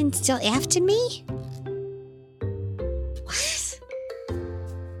warden still after me? What?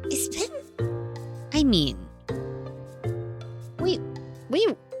 It's been... I mean... We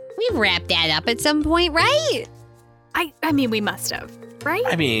wrapped that up at some point, right? I mean, we must have, right?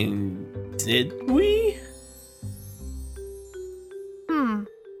 I mean, did we?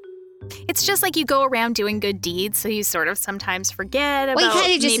 It's just like you go around doing good deeds, so you sort of sometimes forget Well, you about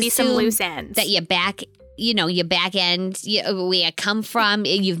kinda just maybe some assume loose ends. That your back end, where you come from,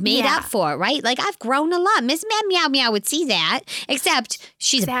 you've made up for it, right? Like, I've grown a lot. Miss Mad Meow Meow would see that, except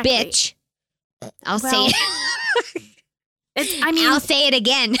she's Exactly. a bitch. I'll say it. I'll say it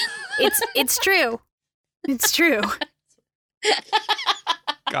again. It's true. It's true.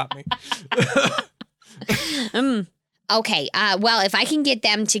 Got me. Okay. Well, if I can get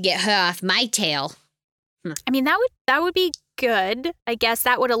them to get her off my tail. I mean, that would be good. I guess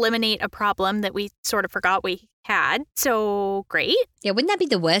that would eliminate a problem that we sort of forgot we had. So great. Yeah, wouldn't that be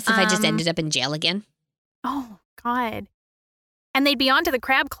the worst if I just ended up in jail again? Oh, God. And they'd be onto the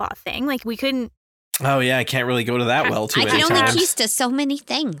crab claw thing. Like, we couldn't. Oh, yeah, I can't really go to that well too I many can only times. keys to so many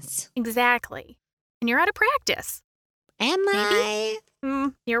things. Exactly. And you're out of practice. Am I?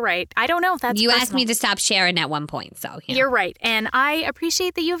 You're right. I don't know if that's You personal. asked me to stop sharing at one point, so You're right. And I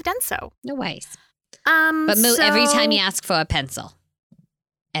appreciate that you have done so. no ways. But every time you ask for a pencil.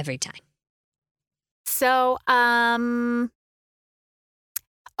 Every time. So,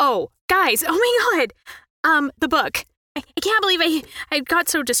 Oh, guys, oh my God. The book. I can't believe I got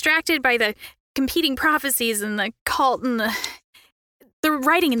so distracted by the competing prophecies and the cult and the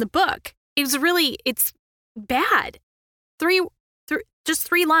writing in the book. It's bad. Just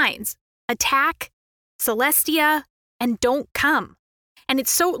 3 lines. Attack, Celestia, and don't come. And it's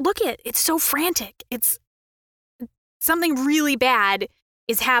so frantic. It's something really bad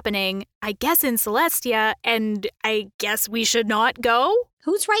is happening, I guess, in Celestia, and I guess we should not go?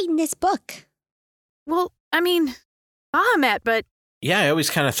 Who's writing this book? Well, I mean, Bahamut, but... Yeah, I always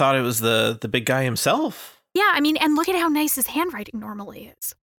kind of thought it was the big guy himself. Yeah, I mean, and look at how nice his handwriting normally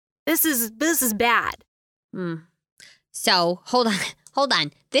is. This is bad. So, hold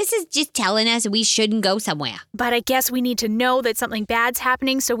on. This is just telling us we shouldn't go somewhere. But I guess we need to know that something bad's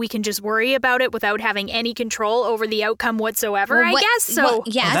happening so we can just worry about it without having any control over the outcome whatsoever, I guess. So well,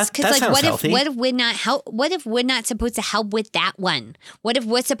 yes, because that what sounds if we're not help? What if we're not supposed to help with that one? What if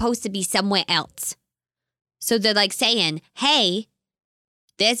we're supposed to be somewhere else? So they're like saying, "Hey,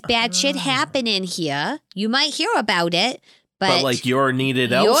 there's bad shit happening here. You might hear about it, but like you're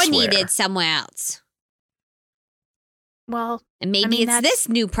needed elsewhere. You're needed somewhere else." Well, and maybe it's this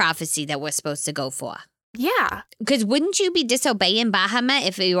new prophecy that we're supposed to go for. Yeah. Because wouldn't you be disobeying Bahamut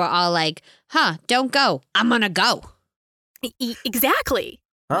if you were all like, don't go. I'm going to go. Exactly.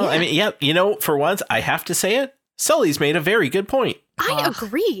 Well, I mean, yeah, for once, I have to say it. Sully's made a very good point. I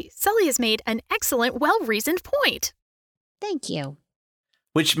agree. Sully has made an excellent, well-reasoned point. Thank you.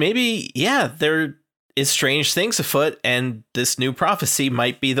 Which maybe, there is strange things afoot, and this new prophecy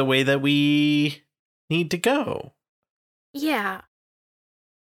might be the way that we need to go. Yeah.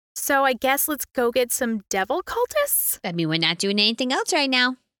 So I guess let's go get some devil cultists? I mean, we're not doing anything else right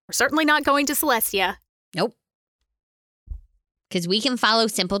now. We're certainly not going to Celestia. Nope. Because we can follow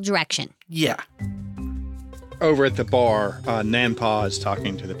simple direction. Yeah. Over at the bar, Nanpa is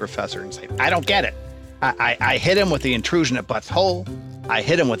talking to the professor and saying, I don't get it. I hit him with the intrusion at Butt's Hole. I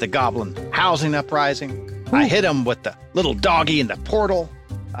hit him with the goblin housing uprising. I hit him with the little doggy in the portal.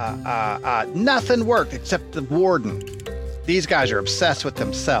 Nothing worked except the warden. These guys are obsessed with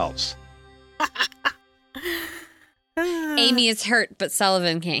themselves. Amy is hurt, but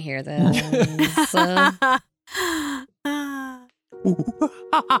Sullivan can't hear this.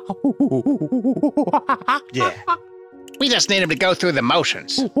 Yeah. We just need him to go through the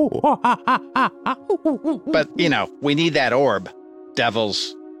motions. But, we need that orb.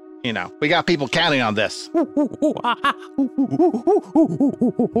 Devils, we got people counting on this.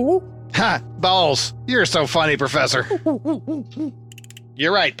 Ha! Balls! You're so funny, Professor.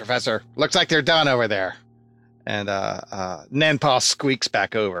 You're right, Professor. Looks like they're done over there. And Nanpa squeaks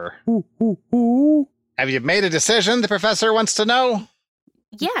back over. Have you made a decision? The professor wants to know.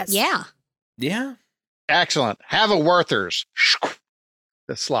 Yes. Yeah. Yeah. Excellent. Have a Werther's.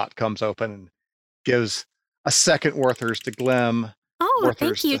 The slot comes open and gives a second Werther's to Glim. Oh,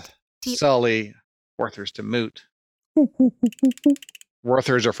 Werther's thank you. To Sully. Werther's to Moot.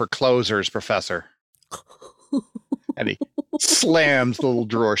 Werther's are for closers, Professor. And he slams the little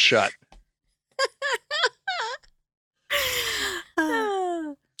drawer shut.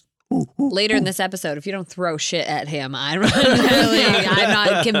 Later in this episode, if you don't throw shit at him, I'm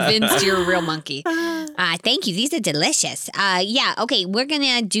not convinced you're a real monkey. Thank you. These are delicious. Okay, we're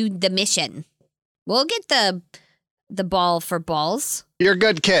gonna do the mission. We'll get the ball for balls. You're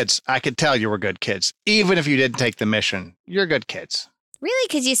good kids. I could tell you were good kids. Even if you didn't take the mission, you're good kids. Really?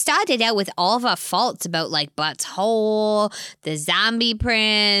 Because you started out with all of our faults about like Butt's Hole, the zombie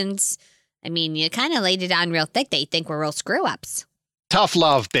prince. I mean, you kind of laid it on real thick that you think we're real screw-ups. Tough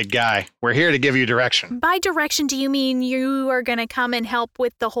love, big guy. We're here to give you direction. By direction, do you mean you are going to come and help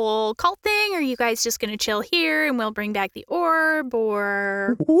with the whole cult thing? Or are you guys just going to chill here and we'll bring back the orb?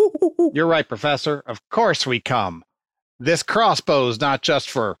 Or... You're right, Professor. Of course we come. This crossbow's not just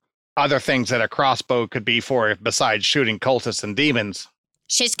for other things that a crossbow could be for besides shooting cultists and demons.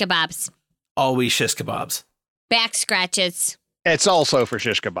 Shish kebabs. Always shish kebabs. Back scratches. It's also for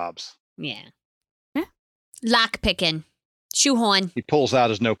shish kebabs. Yeah. Lock picking. Shoehorn. He pulls out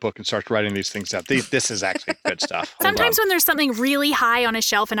his notebook and starts writing these things out. This is actually good stuff. Sometimes when there's something really high on a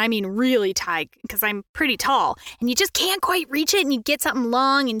shelf, and I mean really high, because I'm pretty tall, and you just can't quite reach it, and you get something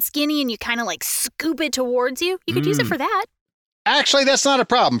long and skinny, and you kind of like scoop it towards you, you could use it for that. Actually, that's not a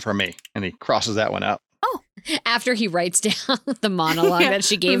problem for me. And he crosses that one out. Oh. After he writes down the monologue that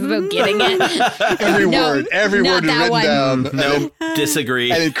she gave about getting it. Every word is written down. No,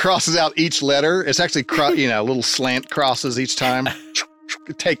 disagree. And it crosses out each letter. It's actually, little slant crosses each time.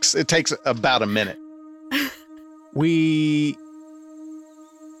 It takes about a minute. We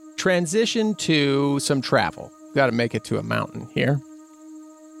transition to some travel. Got to make it to a mountain here.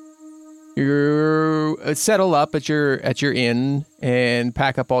 You settle up at your inn and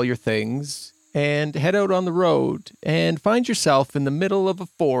pack up all your things and head out on the road and find yourself in the middle of a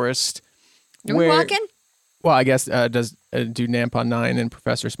forest. Are we walking? Well, I guess do Nampon 9 and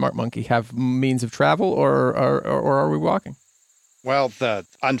Professor Smart Monkey have means of travel, or are we walking? Well,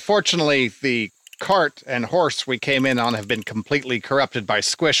 unfortunately, the cart and horse we came in on have been completely corrupted by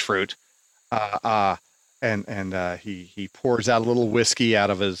squish fruit. He pours out a little whiskey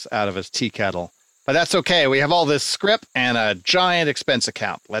out of his tea kettle. But that's okay. We have all this scrip and a giant expense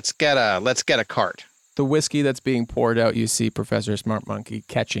account. Let's get a cart. The whiskey that's being poured out, you see Professor Smart Monkey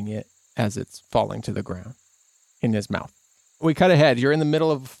catching it as it's falling to the ground in his mouth. We cut ahead. You're in the middle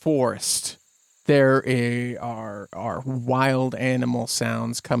of a forest. There are wild animal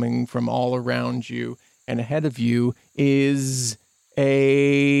sounds coming from all around you, and ahead of you is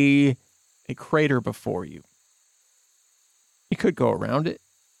a crater before you. You could go around it.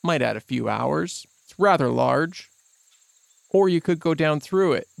 Might add a few hours. It's rather large. Or you could go down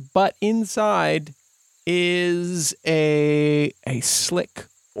through it. But inside is a slick,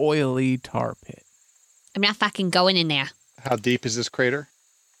 oily tar pit. I'm not fucking going in there. How deep is this crater?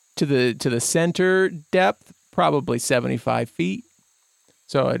 To the center depth, probably 75 feet.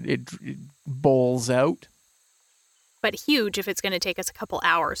 So it bowls out. But huge if it's going to take us a couple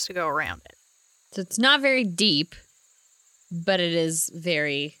hours to go around it. So it's not very deep, but it's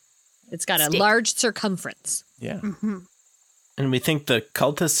got a large circumference. Yeah. Mm-hmm. And we think the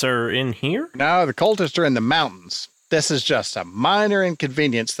cultists are in here? No, the cultists are in the mountains. This is just a minor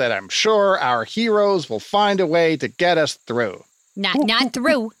inconvenience that I'm sure our heroes will find a way to get us through. Not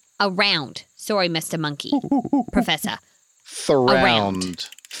through, around. Sorry, Mr. Monkey. Professor. Surround.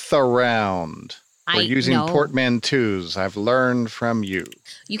 We're using know. portmanteaus. I've learned from you.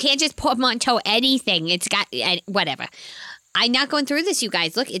 You can't just portmanteau anything. It's got, whatever. I'm not going through this, you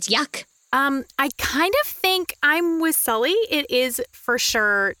guys. Look, it's yuck. I kind of think I'm with Sully. It is for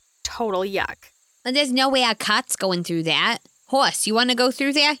sure total yuck. And there's no way our cart's going through that. Horse, you want to go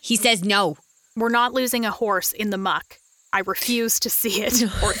through there? He says no. We're not losing a horse in the muck. I refuse to see it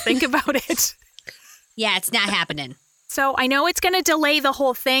or think about it. Yeah, it's not happening. So I know it's going to delay the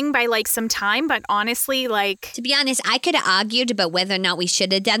whole thing by some time, but honestly, To be honest, I could have argued about whether or not we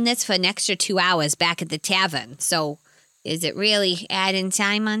should have done this for an extra 2 hours back at the tavern. So is it really adding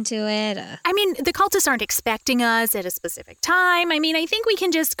time onto it? I mean, the cultists aren't expecting us at a specific time. I mean, I think we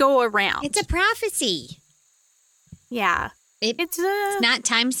can just go around. It's a prophecy. Yeah. It's not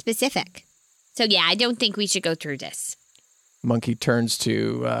time specific. So yeah, I don't think we should go through this. Monkey turns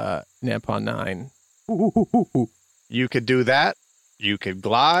to Nampon 9. You could do that. You could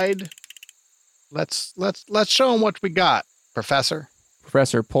glide. Let's show him what we got, Professor.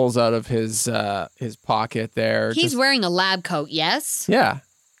 Professor pulls out of his pocket there. He's wearing a lab coat, yes? Yeah.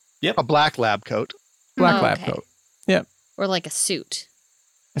 Yep. A black lab coat. Black lab coat. Yep. Or like a suit.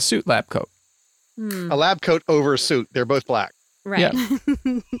 A suit lab coat. A lab coat over a suit. They're both black. Right. Yeah.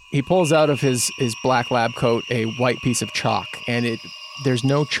 He pulls out of his black lab coat a white piece of chalk, and there's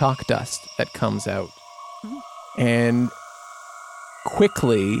no chalk dust that comes out. And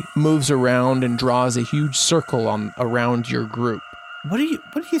quickly moves around and draws a huge circle around your group. What do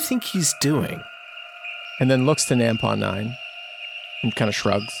you think he's doing? And then looks to Nampon 9 and kind of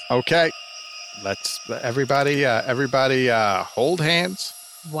shrugs. Okay. Let's everybody hold hands.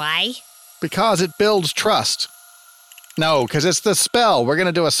 Why? Because it builds trust. No, because it's the spell. We're going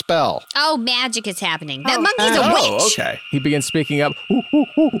to do a spell. Oh, magic is happening. That monkey's a witch. Okay. He begins speaking up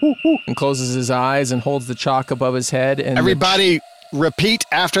and closes his eyes and holds the chalk above his head. And everybody repeat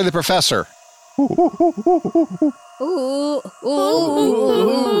after the professor. Ooh,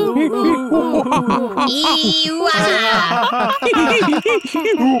 ooh,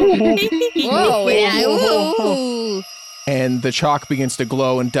 Whoa, yeah, ooh. And the chalk begins to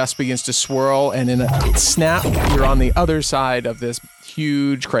glow and dust begins to swirl, and in a snap, you're on the other side of this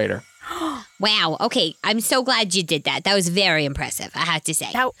huge crater. Wow. Okay. I'm so glad you did that. That was very impressive, I have to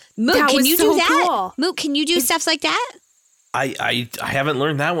say. Moot, that can was you so do that? cool. Moot, can you do stuff like that? I haven't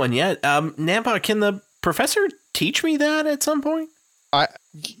learned that one yet. Nampa, can the professor teach me that at some point?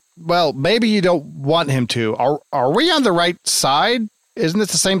 Well, maybe you don't want him to. Are we on the right side? Isn't it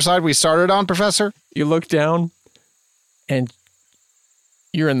the same side we started on, Professor? You look down, and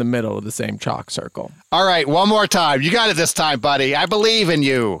you're in the middle of the same chalk circle. All right, one more time. You got it this time, buddy. I believe in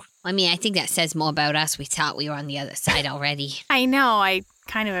you. I mean, I think that says more about us. We thought we were on the other side already. I know. I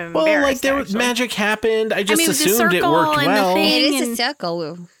kind of am Well, embarrassed. there was magic happened. I just the assumed it circle worked and the well. thing. It is a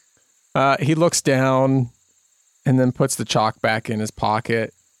circle. He looks down and then puts the chalk back in his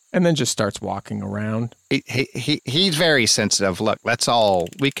pocket and then just starts walking around. He's very sensitive. Look, that's all.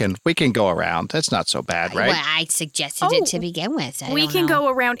 We can go around. That's not so bad, right? Well, I suggested it to begin with. We can go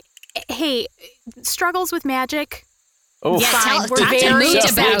around. Hey, struggles with magic. Oh, Yeah, Fine. We're talk to very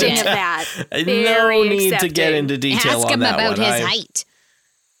Moot about accepting it. of that. no Very need to accepting. get into detail Ask on him that about one. his height.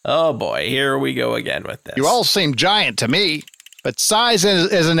 Oh boy, here we go again with this. You all seem giant to me, but size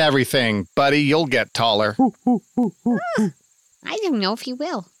isn't everything, buddy. You'll get taller. I don't know if you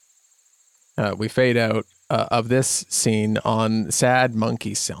will. We fade out of this scene on sad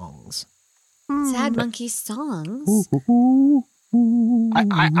monkey songs. Sad monkey songs.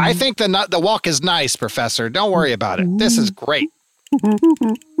 I think the walk is nice, Professor. Don't worry about it. This is great.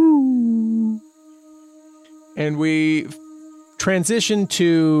 And we transition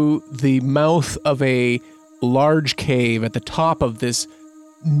to the mouth of a large cave at the top of this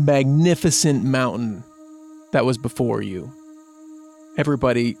magnificent mountain that was before you.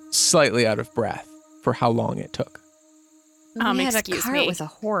 Everybody slightly out of breath for how long it took. We had a Excuse cart me. with a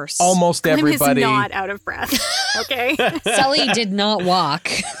horse. Almost Glim everybody. is not out of breath. Okay. Sully did not walk.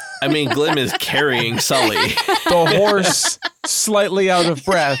 I mean, Glim is carrying Sully. The horse slightly out of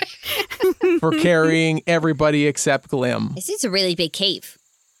breath for carrying everybody except Glim. This is a really big cave.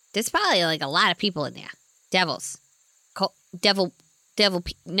 There's probably like a lot of people in there. Devils.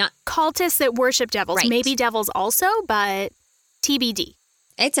 Not. Cultists that worship devils. Right. Maybe devils also, but TBD.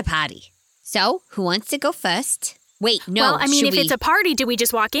 It's a party. So, who wants to go first? Wait, no. Well, I mean, should if it's we a party, do we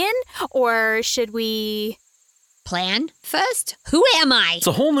just walk in? Or should we... plan first? Who am I? It's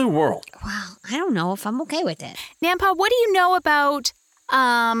a whole new world. Well, I don't know if I'm okay with it. Nampa, what do you know about,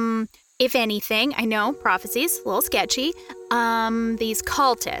 if anything, I know, prophecies, a little sketchy, these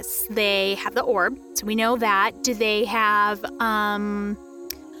cultists, they have the orb, so we know that. Do they have,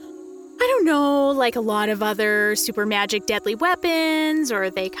 I don't know, like a lot of other super magic deadly weapons, or are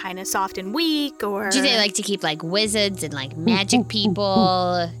they kind of soft and weak, or... Do they like to keep like wizards and like magic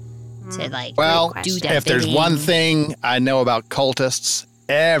people to like Well, do their if there's bidding? one thing I know about cultists,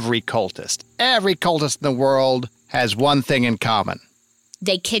 every cultist in the world has one thing in common.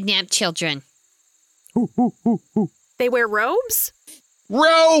 They kidnap children. They wear robes?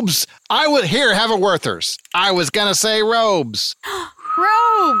 Robes! Here, have a Werther's. I was gonna say robes.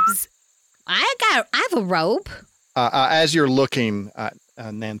 Robes! I have a robe. As you're looking,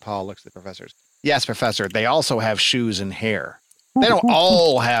 Nanpal looks at the professors. Yes, Professor, they also have shoes and hair. They don't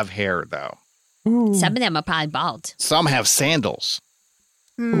all have hair, though. Some of them are probably bald. Some have sandals.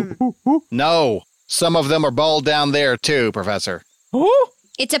 No, some of them are bald down there, too, Professor.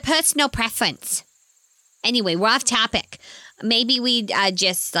 It's a personal preference. Anyway, we're off topic. Maybe we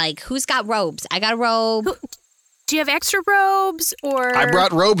just like, who's got robes? I got a robe. Do you have extra robes, or... I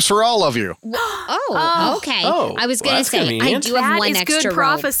brought robes for all of you. Oh, okay. Oh, I was well, going to that's say, I convenient. do have That one is extra good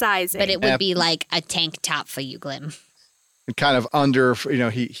robe, prophesizing. but it would be like a tank top for you, Glim. Kind of under,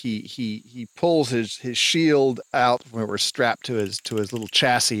 he pulls his shield out when we're strapped to his little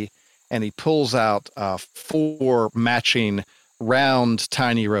chassis, and he pulls out 4 matching round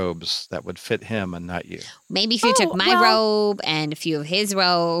tiny robes that would fit him and not you. Maybe if you took my robe and a few of his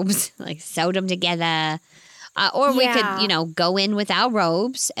robes, like sewed them together. Or we could, go in with our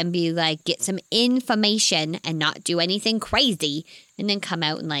robes and be like, get some information and not do anything crazy. And then come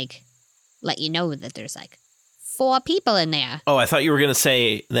out and like, let you know that there's like 4 people in there. Oh, I thought you were going to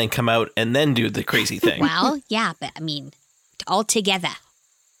say then come out and then do the crazy thing. Well, yeah, but I mean, all together.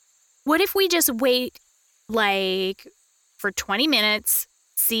 What if we just wait, like, for 20 minutes,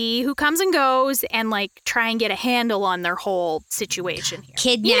 see who comes and goes, and, like, try and get a handle on their whole situation here?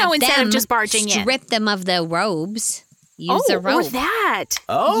 Kidnap instead them, of just barging in. strip them of their robes, use the Or robe. that.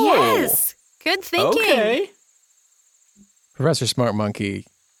 Oh. Yes. Good thinking. Okay. Professor Smart Monkey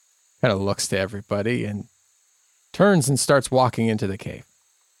kind of looks to everybody and turns and starts walking into the cave.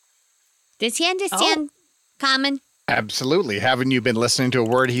 Does he understand common? Absolutely. Haven't you been listening to a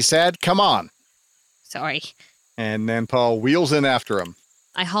word he said? Come on. Sorry. And then Paul wheels in after him.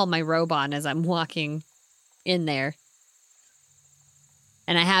 I haul my robe on as I'm walking in there.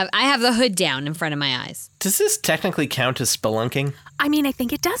 And I have the hood down in front of my eyes. Does this technically count as spelunking? I mean, I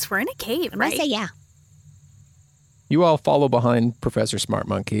think it does. We're in a cave, I'm gonna right? say yeah. You all follow behind Professor Smart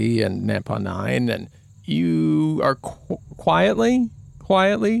Monkey and Nampa 9, and you are quietly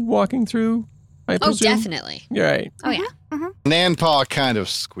walking through, I Oh, presume? definitely. Right. Oh, yeah. Nanpaw kind of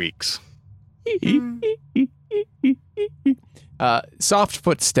squeaks. Soft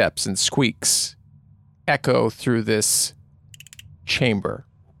footsteps and squeaks echo through this chamber.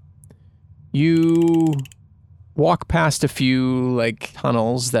 You walk past a few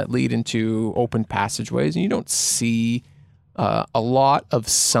tunnels that lead into open passageways, and you don't see a lot of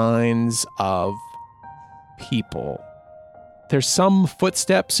signs of people. There's some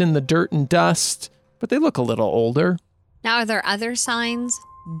footsteps in the dirt and dust, but they look a little older. Now, are there other signs?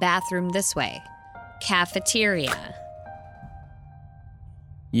 Bathroom this way. Cafeteria.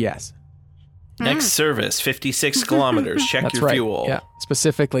 Yes. Next service, 56 kilometers. Check That's your right. fuel. Yeah,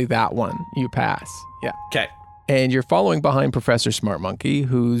 specifically that one. You pass. Yeah. Okay. And you're following behind Professor Smart Monkey,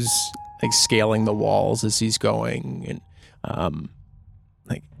 who's like scaling the walls as he's going and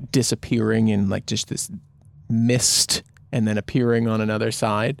like disappearing in like just this mist and then appearing on another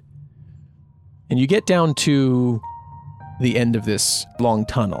side. And you get down to the end of this long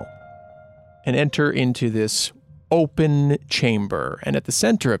tunnel and enter into this open chamber. And at the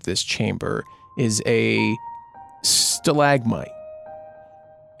center of this chamber is a stalagmite.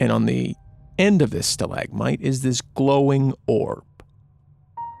 And on the end of this stalagmite is this glowing orb.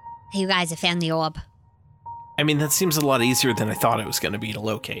 Hey, you guys, I found the orb. I mean, that seems a lot easier than I thought it was going to be to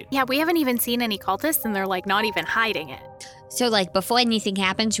locate. Yeah, we haven't even seen any cultists, and they're like not even hiding it. So, like, before anything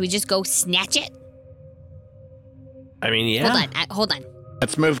happens, should we just go snatch it? I mean, yeah. Hold on.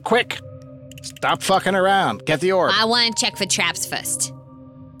 Let's move quick. Stop fucking around. Get the orb. I want to check for traps first.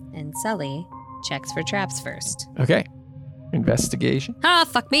 And Sully checks for traps first. Okay. Investigation. Ah,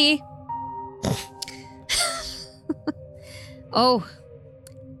 fuck me. Oh,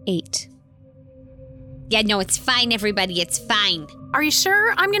 8. Yeah, no, it's fine, everybody. It's fine. Are you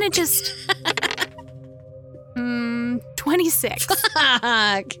sure? I'm gonna just 26.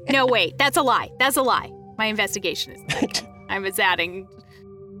 Fuck. No, wait, that's a lie. That's a lie. My investigation is like, I was adding.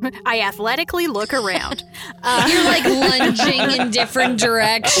 I athletically look around. You're like lunging in different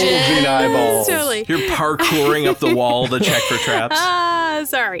directions. Moving eyeballs. Totally. You're parkouring up the wall to check for traps.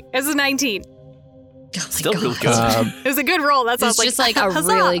 Sorry. It was a 19. Still real good. It was a good roll. That's It's just like a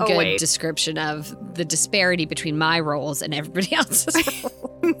huzzah. really Oh, good wait. description of the disparity between my roles and everybody else's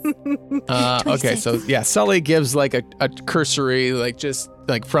roles. Okay, so yeah, Sully gives like a cursory, like just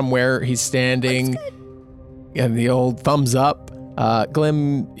like from where he's standing, and the old thumbs up.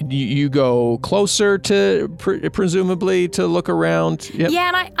 Glim, you go closer to presumably to look around. Yep. Yeah,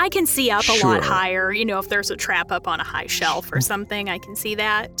 and I can see up a Sure. lot higher. You know, if there's a trap up on a high shelf or something, I can see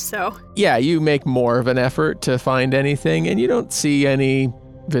that. So Yeah, you make more of an effort to find anything, and you don't see any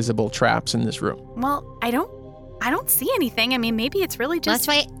visible traps in this room. well, I don't see anything. I mean, maybe it's really just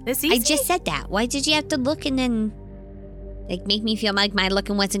That's why this easy. I just said that. Why did you have to look and then like make me feel like my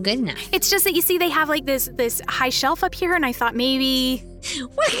looking wasn't good enough? It's just that you see they have like this high shelf up here, and I thought maybe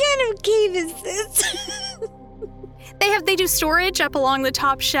What kind of cave is this? they do storage up along the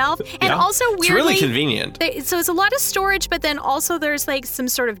top shelf, and Yeah. also weirdly, It's really convenient. So it's a lot of storage, but then also there's like some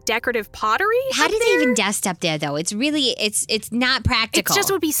sort of decorative pottery. How up do they there. even dust up there though? It's really it's not practical. It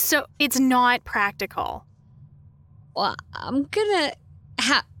just would be so. It's not practical. Well, I'm gonna.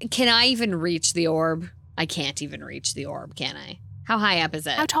 Can I even reach the orb? I can't even reach the orb, can I? How high up is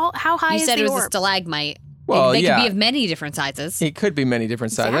it? How tall? How high You is said the it was orb? a stalagmite. Well, they yeah. could be of many different sizes. It could be many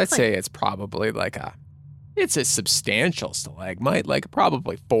different sizes. I'd Exactly. say it's probably like it's a substantial stalagmite, like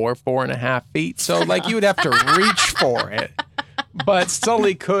probably 4.5 feet. So like you would have to reach for it, but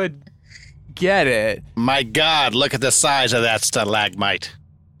Sully could get it. My God, look at the size of that stalagmite.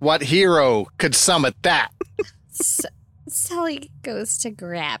 What hero could summit that? Sully goes to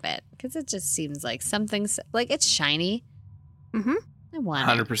grab it because it just seems like something's like it's shiny. Mhm. I want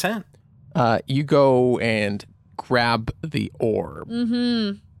it. 100%. You go and grab the orb,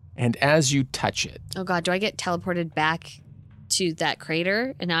 Mm-hmm. and as you touch it, Oh God, do I get teleported back to that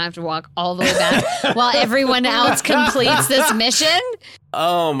crater and now I have to walk all the way back while everyone else completes this mission?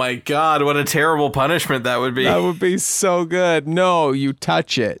 Oh my God, what a terrible punishment that would be. that would be so good. No, you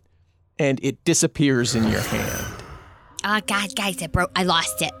touch it, and it disappears in your hand. Oh God, guys, I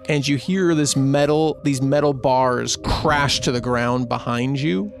lost it. And you hear these metal bars crash to the ground behind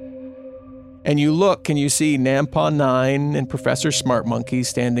you. And you look and you see Nampon 9 and Professor Smart Monkey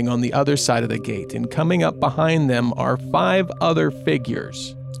standing on the other side of the gate. And coming up behind them are 5 other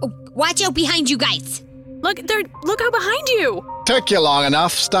figures. Oh, watch out behind you guys. Look out behind you. Took you long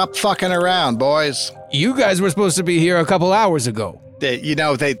enough. Stop fucking around, boys. You guys were supposed to be here a couple hours ago. They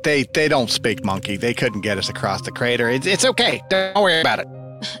don't speak monkey. They couldn't get us across the crater. It's okay. Don't worry about it.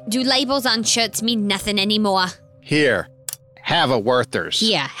 Do labels on shirts mean nothing anymore? Here, have a Werther's.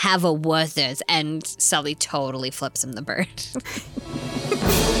 Here, have a Werther's. And Sully totally flips him the bird.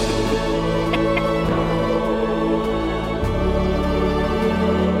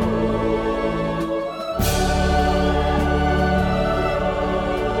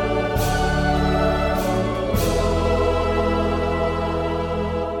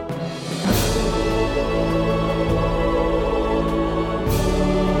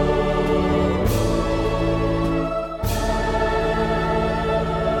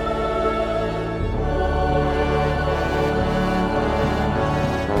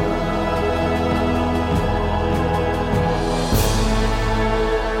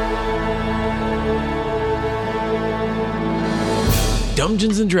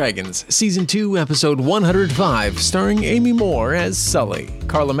 Dungeons & Dragons, Season 2, Episode 105, starring Amy Moore as Sully,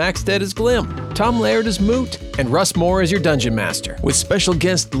 Carla Maxted as Glim, Tom Laird as Moot, and Russ Moore as your Dungeon Master, with special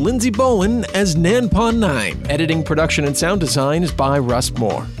guest Lindsay Bowen as Nanpon 9. Editing, production, and sound design is by Russ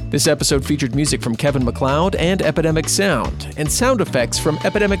Moore. This episode featured music from Kevin MacLeod and Epidemic Sound, and sound effects from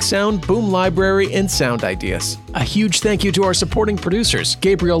Epidemic Sound, Boom Library, and Sound Ideas. A huge thank you to our supporting producers,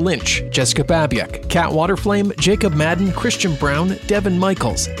 Gabriel Lynch, Jessica Babiak, Kat Waterflame, Jacob Madden, Christian Brown, Devin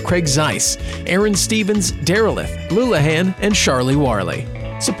Michaels, Craig Zeiss, Aaron Stevens, Derelith, Lulahan, and Charlie Warley.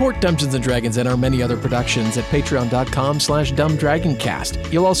 Support Dungeons & Dragons and our many other productions at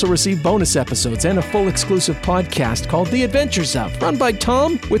patreon.com/dumbdragoncast. You'll also receive bonus episodes and a full exclusive podcast called The Adventures Of, run by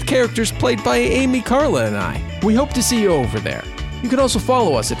Tom, with characters played by Amy, Carla, and I. We hope to see you over there. You can also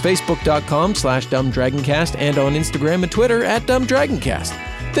follow us at facebook.com/dumbdragoncast and on Instagram and Twitter at dumbdragoncast.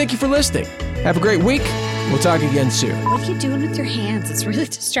 Thank you for listening. Have a great week. We'll talk again soon. What are you doing with your hands? It's really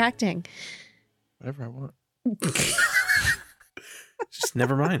distracting. Whatever I want. Just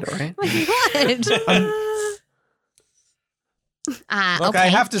never mind, all right? What? Look, okay. I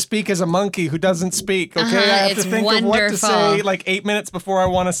have to speak as a monkey who doesn't speak, okay? I have to think of what to say like 8 minutes before I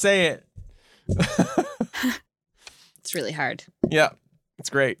want to say it. It's really hard. Yeah, it's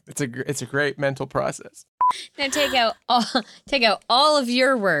great. It's a great mental process. Now take out all of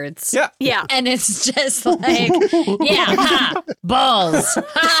your words. Yeah. Yeah. And it's just like, yeah, ha, balls,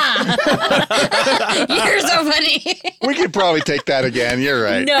 ha. You're so funny. We could probably take that again. You're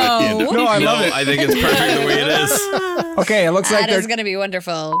right. No. No, I love it. I think it's perfect the way it is. Okay, it looks like That is going to be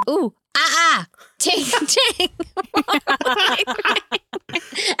wonderful. Ooh, ting, ting. And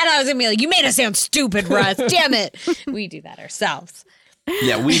I was going to be like, you made us sound stupid, Russ. Damn it. We do that ourselves.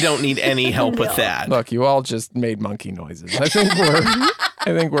 Yeah, we don't need any help with that. Look, you all just made monkey noises. I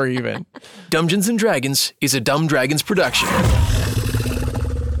think we're even. Dungeons & Dragons is a Dumb Dragons production.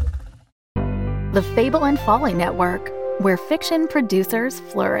 The Fable and Folly Network, where fiction producers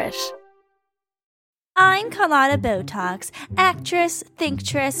flourish. I'm Carlotta Botox, actress,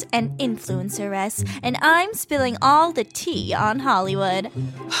 thinktress, and influenceress, and I'm spilling all the tea on Hollywood.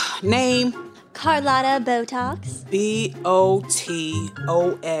 Name? Carlotta Botox. B-O-T-O-X.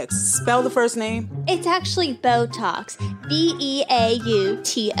 Spell the first name. It's actually Botox. B-E-A-U-T-O-X.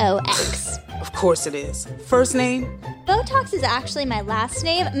 Of course it is. First name? Botox is actually my last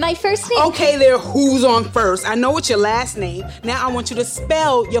name. My first name... Okay, there, who's on first? I know it's your last name. Now I want you to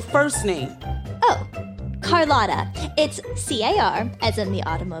spell your first name. Oh, Carlotta. It's C-A-R, as in the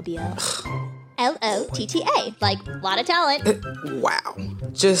automobile. L-O-T-T-A, like lot of talent. Wow.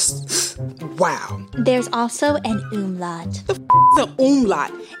 Just wow. There's also an umlaut. The is an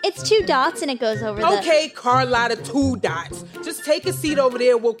umlaut? It's 2 dots and it goes over the... Okay, Carlotta, 2 dots. Just take a seat over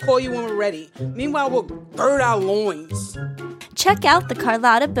there. We'll call you when we're ready. Meanwhile, we'll gird our loins. Check out the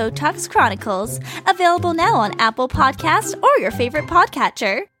Carlotta Botox Chronicles, available now on Apple Podcasts or your favorite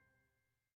podcatcher.